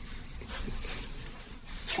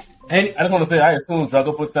 And I just want to say, I assume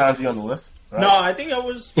Drago put Sanji on the list. Right? No, I think that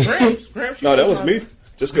was Gramps. No, that was me.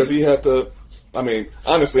 Just because he had to. I mean,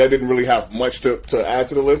 honestly, I didn't really have much to add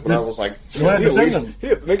to the list, but I was like, he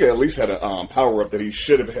at least had a power up that he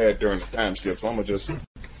should have had during the time skip. So I'm gonna just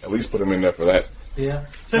at least put him in there for that. Yeah.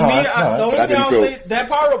 To me, the only thing I'll say, that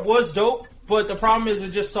power up was dope, but the problem is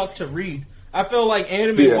it just sucked to read. I feel like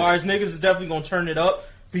anime wise, niggas is definitely gonna turn it up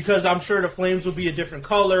because I'm sure the flames will be a different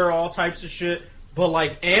color, all types of shit. But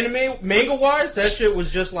like anime, manga wise, that shit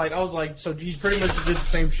was just like, I was like, so he pretty much did the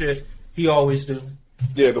same shit he always do.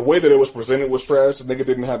 Yeah, the way that it was presented was trash. The nigga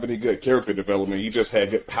didn't have any good character development. He just had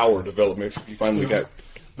good power development. He finally got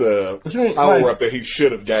the power up that he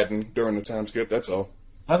should have gotten during the time skip. That's all.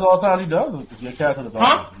 That's all Sanji does is get character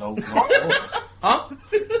development. Huh? No. Huh?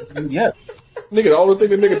 Yes. Nigga, all the thing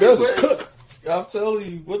the nigga does is cook. I'm telling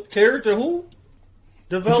you, what character who?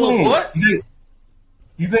 Develop what?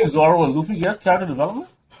 You think Zoro and Luffy gets character development?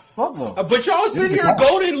 Fuck no. But y'all sitting here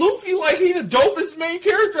goading Luffy like he the dopest main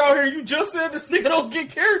character out here. You just said this nigga don't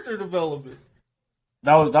get character development.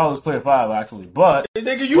 That was player 5 actually, but hey,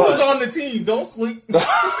 nigga, you was on the team. Don't sleep.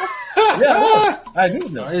 Yeah, I do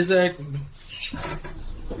know exactly,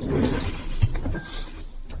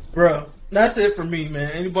 bro. That's it for me,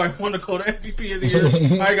 man. Anybody want to go to MVP of the year?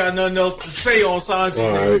 I ain't got nothing else to say on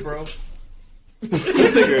Sanji, right, bro.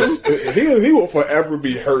 This nigga, he will forever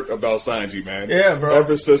be hurt about Sanji, man. Yeah, bro.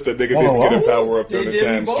 Ever since that nigga didn't get a power up during the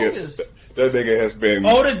time skip, that nigga has been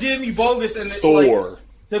they did me bogus and sore. Like,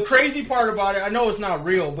 the crazy part about it, I know it's not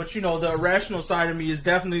real, but you know the irrational side of me is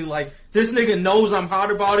definitely like this nigga knows I'm hot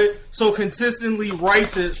about it, so consistently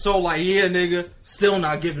writes it. So like, yeah, nigga, still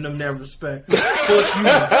not giving them that respect. Fuck you.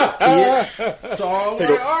 Yeah. So all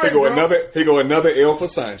right, he go another L for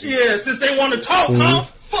Sanji. Yeah, since they want to talk, huh?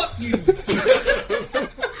 Fuck you.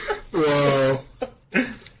 Wow,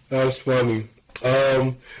 that's funny.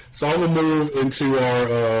 So I'm gonna move into our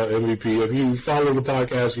MVP. If you follow the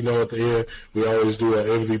podcast, you know at the end we always do an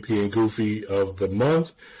MVP and Goofy of the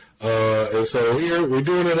month. And so here we're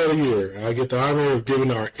doing it every year. I get the honor of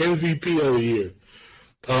giving our MVP of the year.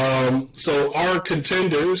 So our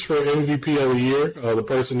contenders for MVP of the year, the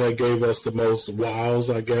person that gave us the most wows,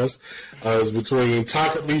 I guess, is between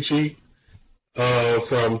Takamichi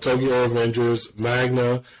from Tokyo Revengers,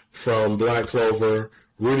 Magna from Black Clover,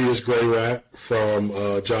 Rudius Grey Rat from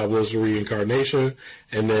Jobless Reincarnation,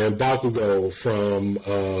 and then Bakugo from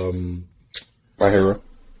My Hero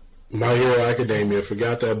Academia.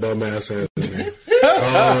 Forgot that bum ass anime.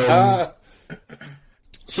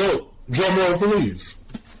 So, drum roll, please.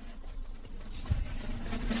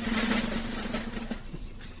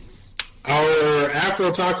 Our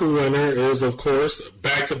AfrOtaku winner is, of course,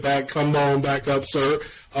 back-to-back, come on back up, sir.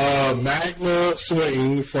 Magna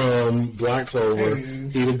Swing from Black Clover.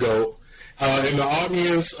 He the GOAT. In the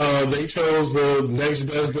audience, they chose the next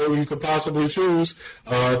best GOAT you could possibly choose,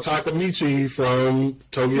 Takamichi from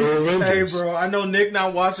Tokyo Revengers. Hey, bro, I know Nick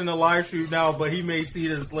not watching the live stream now, but he may see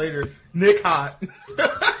this later. Nick Hot.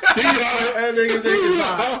 That nigga is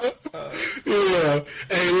hot. Yeah.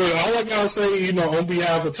 Hey, look, all I gotta say, on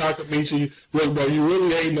behalf of Takamichi, look, bro, you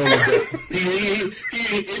really ain't no GOAT.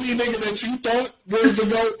 Any nigga that you thought was the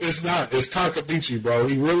GOAT, it's not. It's Takamichi, bro.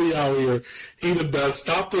 He really out here. He the best.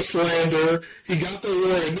 Stop the slander. He got the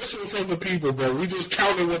award, and this was from the people, bro. We just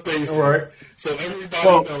counted what they said. Right. So everybody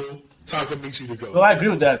know Takamichi to go. So I agree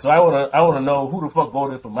with that. So I wanna know who the fuck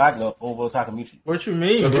voted for Magna over Takamichi. What you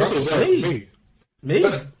mean? So this was Me.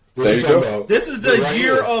 What you talking about? This is the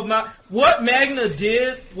year of what Magna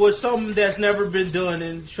did was something that's never been done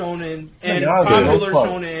in shonen and popular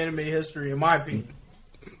shonen anime history, in my opinion.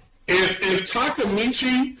 If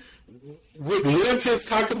Takamichi lived his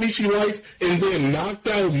Takamichi life and then knocked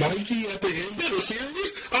out Mikey at the end of the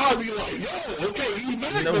series, I'd be like, yo, okay, he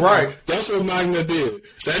Magna. Right. That's what Magna did.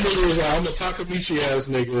 That nigga was like, I'm a Takamichi ass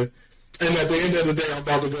nigga. And at the end of the day, I'm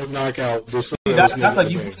about to go knock out this. That's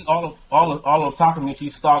like you putting all of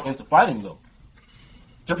Takamichi's stock into fighting, though.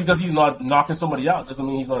 Just because he's not knocking somebody out doesn't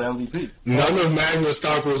mean he's not an MVP. None of Magna's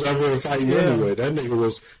stock was ever in fighting anyway. That nigga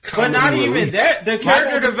was. But not even that. The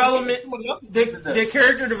character development, the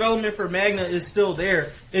character development for Magna is still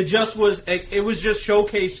there. It was just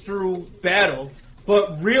showcased through battle.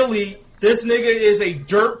 But really, this nigga is a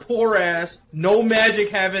dirt poor ass, no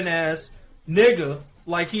magic having ass nigga.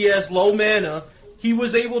 Like, he has low mana. He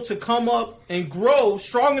was able to come up and grow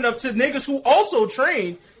strong enough to niggas who also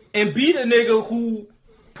trained and beat a nigga who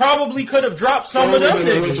probably could have dropped some of them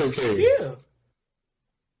niggas. Yeah.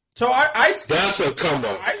 So that's a come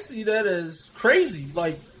up. I see that as crazy.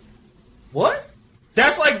 Like, what?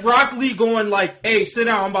 That's like Rock Lee going like, hey, sit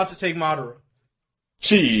down, I'm about to take Madara.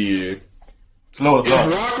 Shit. No, it's not.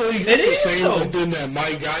 If Rock Lee got the same LinkedIn that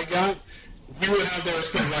my guy got, we would have that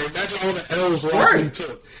respect. Like, imagine all the L's Rock Lee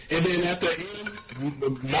took. And then at the end,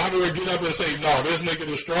 Madara get up and say, no, this nigga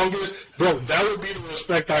the strongest. Bro, that would be the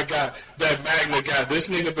respect I got that Magna got. This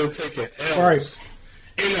nigga been taking L's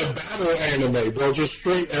in a battle anime, bro. Just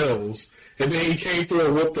straight L's. And then he came through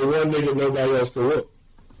and whooped the one nigga nobody else could whoop.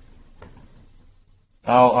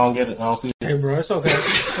 I don't get it. I don't see it. Hey, bro, it's okay.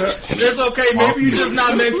 It's okay. Maybe you're just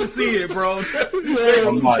not meant to see it, bro. You're just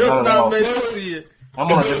not meant to see it. I'm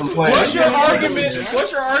on a different plane. What's your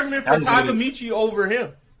argument for Takamichi over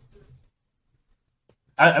him?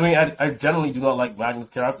 I generally do not like Magna's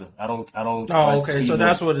character. I don't. Oh, okay. So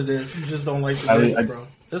that's what it is. You just don't like the movie, bro.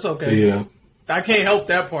 It's okay. Yeah. I can't help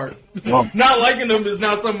that part. No. Not liking them is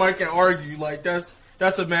not something I can argue. Like, that's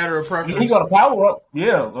a matter of preference. He got a power up.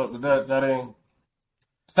 Yeah, that ain't.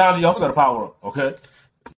 Sanji also got a power up. Okay.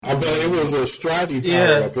 I bet it was a strategy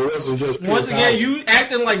power up. It wasn't just pure Once again, power. you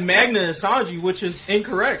acting like Magna and Sanji, which is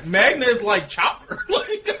incorrect. Magna is like Chopper, or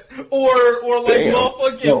like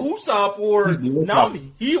motherfucking Usopp or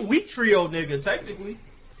Nami. He a weak trio nigga, technically.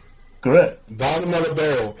 Correct. Bottom of the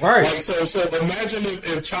barrel. Right. Like, so imagine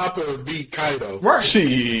if Chopper beat Kaido. Right.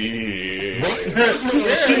 Shit.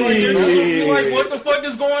 Like, what the fuck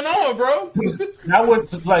is going on, bro? That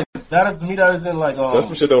would like that is to me. That isn't like that's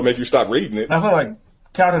some shit that will make you stop reading it. That's not like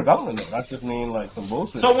character development. Though. That's just mean like some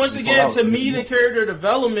bullshit. So once again, to me, the character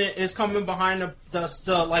development is coming behind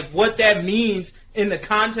the like what that means in the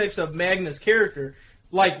context of Magna's character.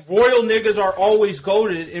 Like, royal niggas are always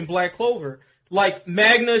goated in Black Clover. Like,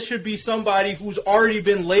 Magna should be somebody who's already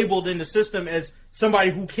been labeled in the system as somebody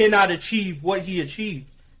who cannot achieve what he achieved.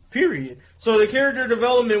 Period. So the character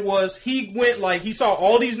development was he went like he saw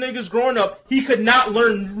all these niggas growing up. He could not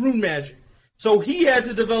learn rune magic. So he had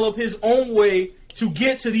to develop his own way to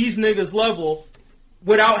get to these niggas' level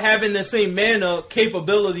without having the same mana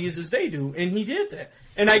capabilities as they do. And he did that.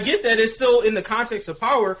 And I get that it's still in the context of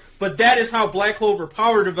power, but that is how Black Clover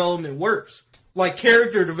power development works. Like,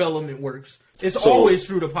 character development works. It's always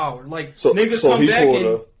through the power. Like, niggas come back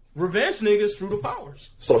and revenge niggas through the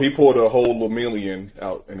powers. So he pulled a whole Lemillion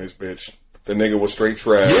out in his bitch. The nigga was straight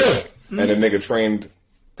trash. Yeah. And the nigga trained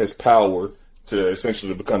his power to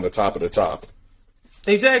essentially become the top of the top.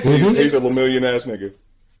 Exactly. He's a Lemillion ass nigga.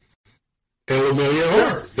 And Lemillion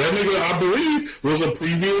Hart. That nigga, I believe, was a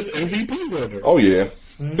previous MVP winner. Oh, yeah.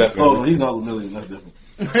 Definitely. Oh, he's not Lemillion. That's different.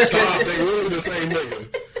 Stop. They really the same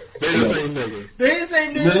nigga. They the same nigga. They the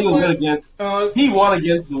same nigga. He won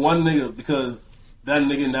against the one nigga because that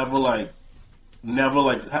nigga never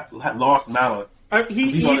lost mana. He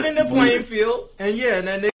evened the playing field, and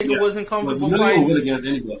that nigga wasn't comfortable fighting. Win against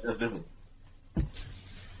anybody. That's different.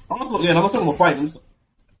 Also, I'm not talking about fighting.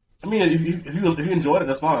 I mean, if you enjoyed it,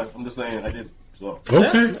 that's fine. I'm just saying I did. So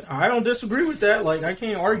okay, I don't disagree with that. Like, I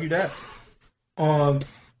can't argue that.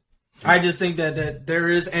 I just think that there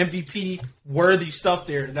is MVP worthy stuff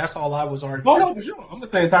there, and that's all I was arguing. Oh no, for sure. I'm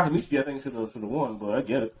just saying Takamichi I think should have won, but I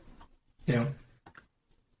get it. Yeah.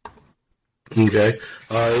 Okay.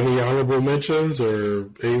 Any honorable mentions or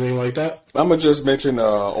anything like that? I'm gonna just mention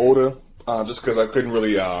Oda, just because I couldn't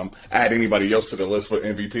really add anybody else to the list for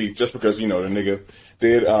MVP, just because the nigga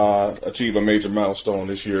did achieve a major milestone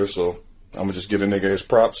this year, so I'm gonna just give the nigga his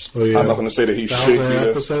props. Oh, yeah. I'm not gonna say that he should be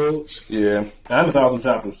there. Episodes? Yeah. And 1,000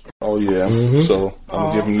 chapters. Oh yeah. So I'm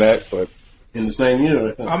gonna give him that, but in the same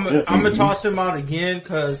year. I'm gonna toss him out again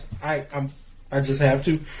because I just have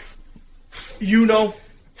to.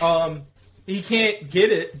 He can't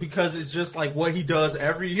get it because it's just like what he does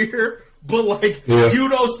every year. But like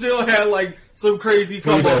still had like some crazy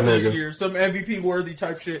come up this year, some MVP worthy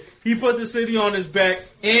type shit. He put the city on his back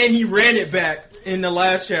and he ran it back in the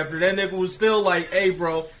last chapter. That nigga was still like, "Hey,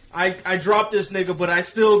 bro, I dropped this nigga, but I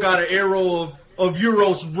still got an arrow of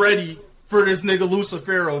euros ready for this nigga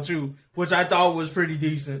Lucifero too," which I thought was pretty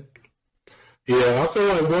decent. Yeah, I feel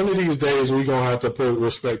like one of these days we're going to have to put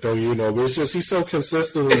respect on but it's just he's so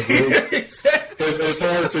consistently good. Exactly. It's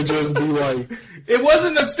hard to just be like... It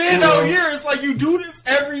wasn't a standout year. It's like you do this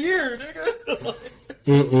every year,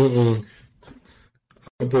 nigga.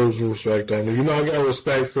 I put respect on him. I got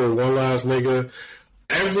respect for one last nigga.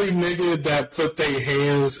 Every nigga that put their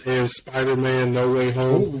hands in Spider-Man No Way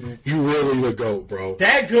Home, you really the GOAT, bro.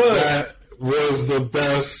 That good. That was the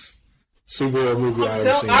best superhero movie I've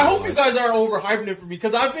ever seen. I hope you guys aren't overhyping it for me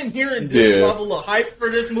because I've been hearing this level of hype for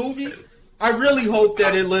this movie. I really hope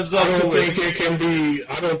that it lives up to it.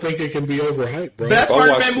 I don't think it can be overhyped, bro. Best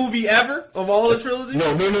Spider-Man movie ever of all the trilogy?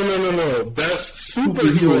 No. Best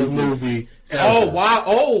superhero movie ever. Oh, wow.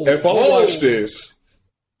 Oh. If I watch this,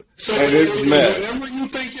 so and it's mad. Whatever you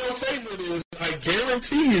think your favorite is, I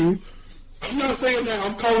guarantee you, I'm not saying that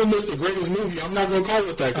I'm calling this the greatest movie. I'm not going to call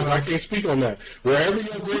it that because I can't speak on that. Wherever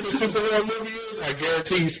your greatest superhero movie is, I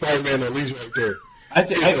guarantee Spider-Man at least right there. I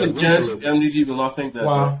think MDG will not think that.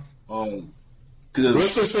 Wow.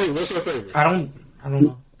 What's his favorite? What's your favorite? I don't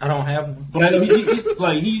know. I don't have one. But I know he's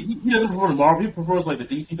like he doesn't prefer the Marvel. He prefers like the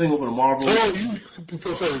DC thing over the Marvel. Oh, you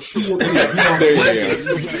prefer shit.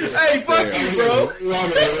 Hey, fuck you, bro. You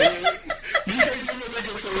can't give a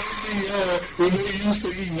nigga celebrity when they used to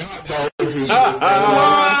eat hot dogs and shit.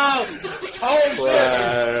 Wow. Oh,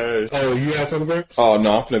 shit. Oh, you have something, Vince? Oh,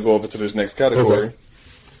 no, I'm finna go over to this next category. Okay.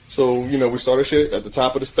 So, we started shit at the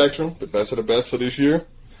top of the spectrum, the best of the best for this year.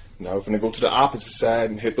 Now we're finna go to the opposite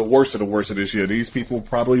side and hit the worst of this year. These people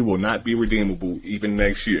probably will not be redeemable even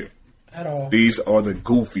next year. At all. These are the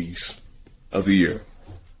goofies of the year.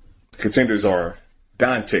 Contenders are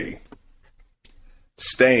Dante,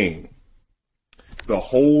 Stain, the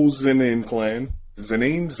whole Zenin clan,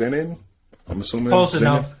 Zenin, I'm assuming close Zenin,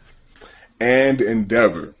 enough, and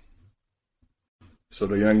Endeavor. So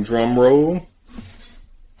the young drum roll.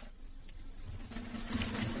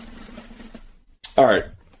 All right,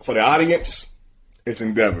 for the audience, it's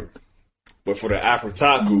Endeavor, but for the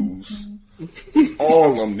AfrOtakus,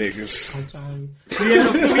 all them niggas. I'm telling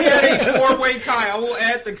you. We had a four-way tie. I will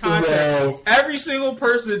add the context. Wow. Every single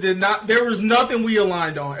person did not. There was nothing we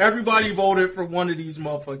aligned on. Everybody voted for one of these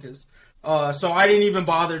motherfuckers. So I didn't even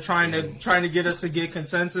bother trying to get us to get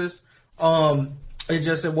consensus.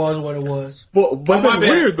 It was what it was. Well, but that's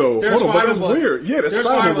weird though. Hold on, but that's weird. Yeah, that's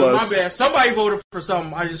five of us. My bad. Somebody voted for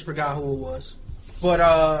something. I just forgot who it was.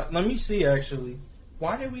 But let me see. Actually,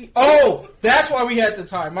 why did we? Oh, that's why we had the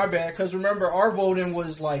tie. My bad. Because remember, our voting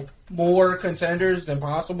was like more contenders than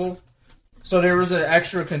possible. So there was an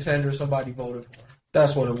extra contender somebody voted for.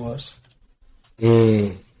 That's what it was.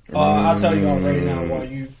 I'll tell you all right now while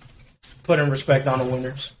you put in respect on the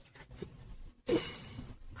winners.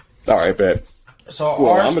 All right, bet. So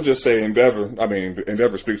well, I'm gonna just say Endeavor. I mean,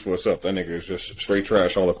 Endeavor speaks for itself. That nigga is just straight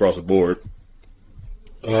trash all across the board.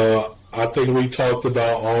 I think we talked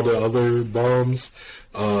about all the other bums.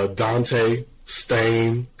 Dante,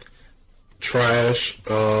 Stain, trash.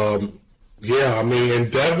 Yeah, I mean,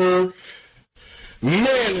 Endeavor. Man,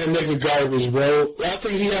 that nigga garbage, bro. I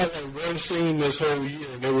think he had like one scene this whole year,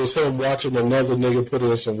 and it was him watching another nigga put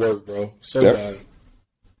in some work, bro. So bad.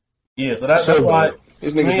 Yeah, so that's why.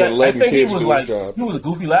 This nigga's been letting kids do his job. He was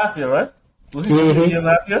goofy last year, right? Was he goofy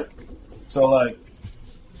last year? So, like...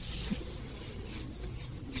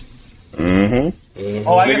 Oh,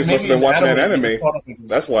 I guess niggas must have been watching that anime.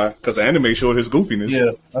 That's why. Because the anime showed his goofiness.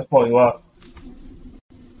 Yeah, that's probably why.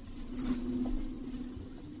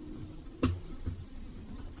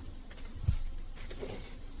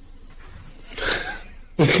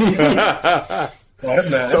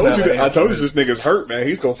 I told you this nigga's hurt, man.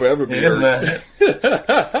 He's gonna forever be hurt.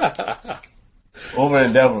 Over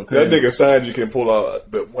Endeavor. That nigga Sanji can pull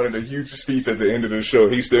out one of the hugest feats at the end of the show.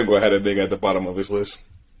 He's still gonna have that nigga at the bottom of his list.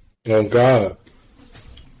 Oh God.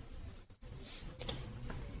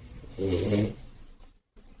 Mm-hmm.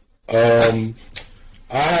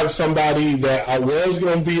 I have somebody that I was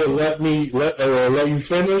going to be a let you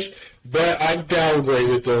finish, but I've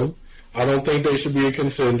downgraded them. I don't think they should be a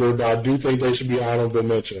contender, but I do think they should be honorable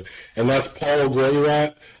mention. And that's Paul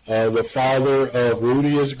Greyrat, the father of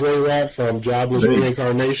Rudius Greyrat from Jobless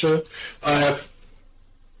Reincarnation.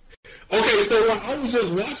 Okay, so I was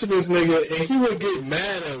just watching this nigga, and he would get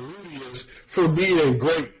mad at Rudius for being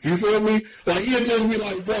great. You feel me? Like, he'd just be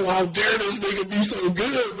like, bro, how dare this nigga be so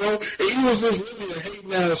good, bro? And he was just really a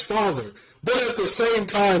hating-ass father. But at the same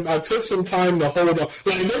time, I took some time to hold on.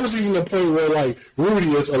 Like, there was even a point where, like,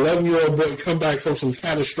 Rudius, 11-year-old boy, come back from some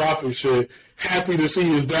catastrophic shit, happy to see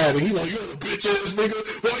his dad, and he's like, you're a bitch-ass nigga.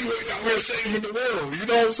 Why you ain't out here saving the world? You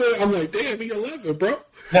know what I'm saying? I'm like, damn, he 11, bro.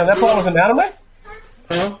 Now, that part was an anime?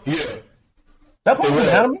 Huh? Yeah. That part was an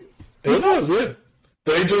anime? It was, yeah.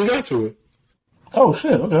 They just got to it. Oh,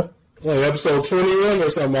 shit, okay. Like episode 21 or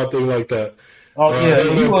something, I think, like that. Oh, yeah,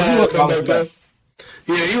 he was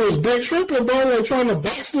yeah, he was big tripping, bro, like trying to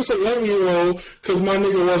box this 11-year-old because my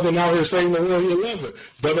nigga wasn't out here saying the world he 11.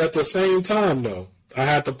 But at the same time, though, I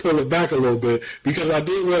had to pull it back a little bit because I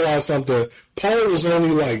did realize something. Paul was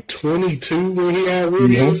only like 22 when he had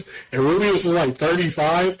Rudius, and Rudius was like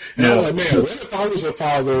 35. And I'm like, man, what if I was a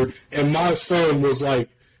father and my son was like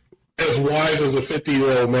as wise as a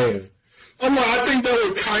 50-year-old man? I'm like, I think that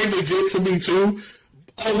would kind of get to me too.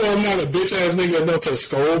 Although I'm not a bitch-ass nigga enough to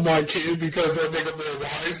scold my kid because that nigga more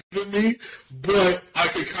wise than me, but I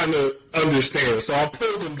could kind of understand. So I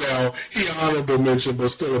pulled him down. He honorable mention, but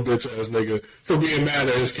still a bitch-ass nigga for being mad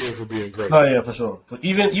at his kid for being great. Oh, yeah, for sure. But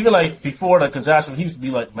even like, before the catastrophe, he used to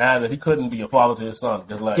be, like, mad that he couldn't be a father to his son.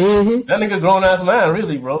 Because, like, that nigga grown-ass man,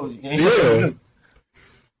 really, bro. Yeah.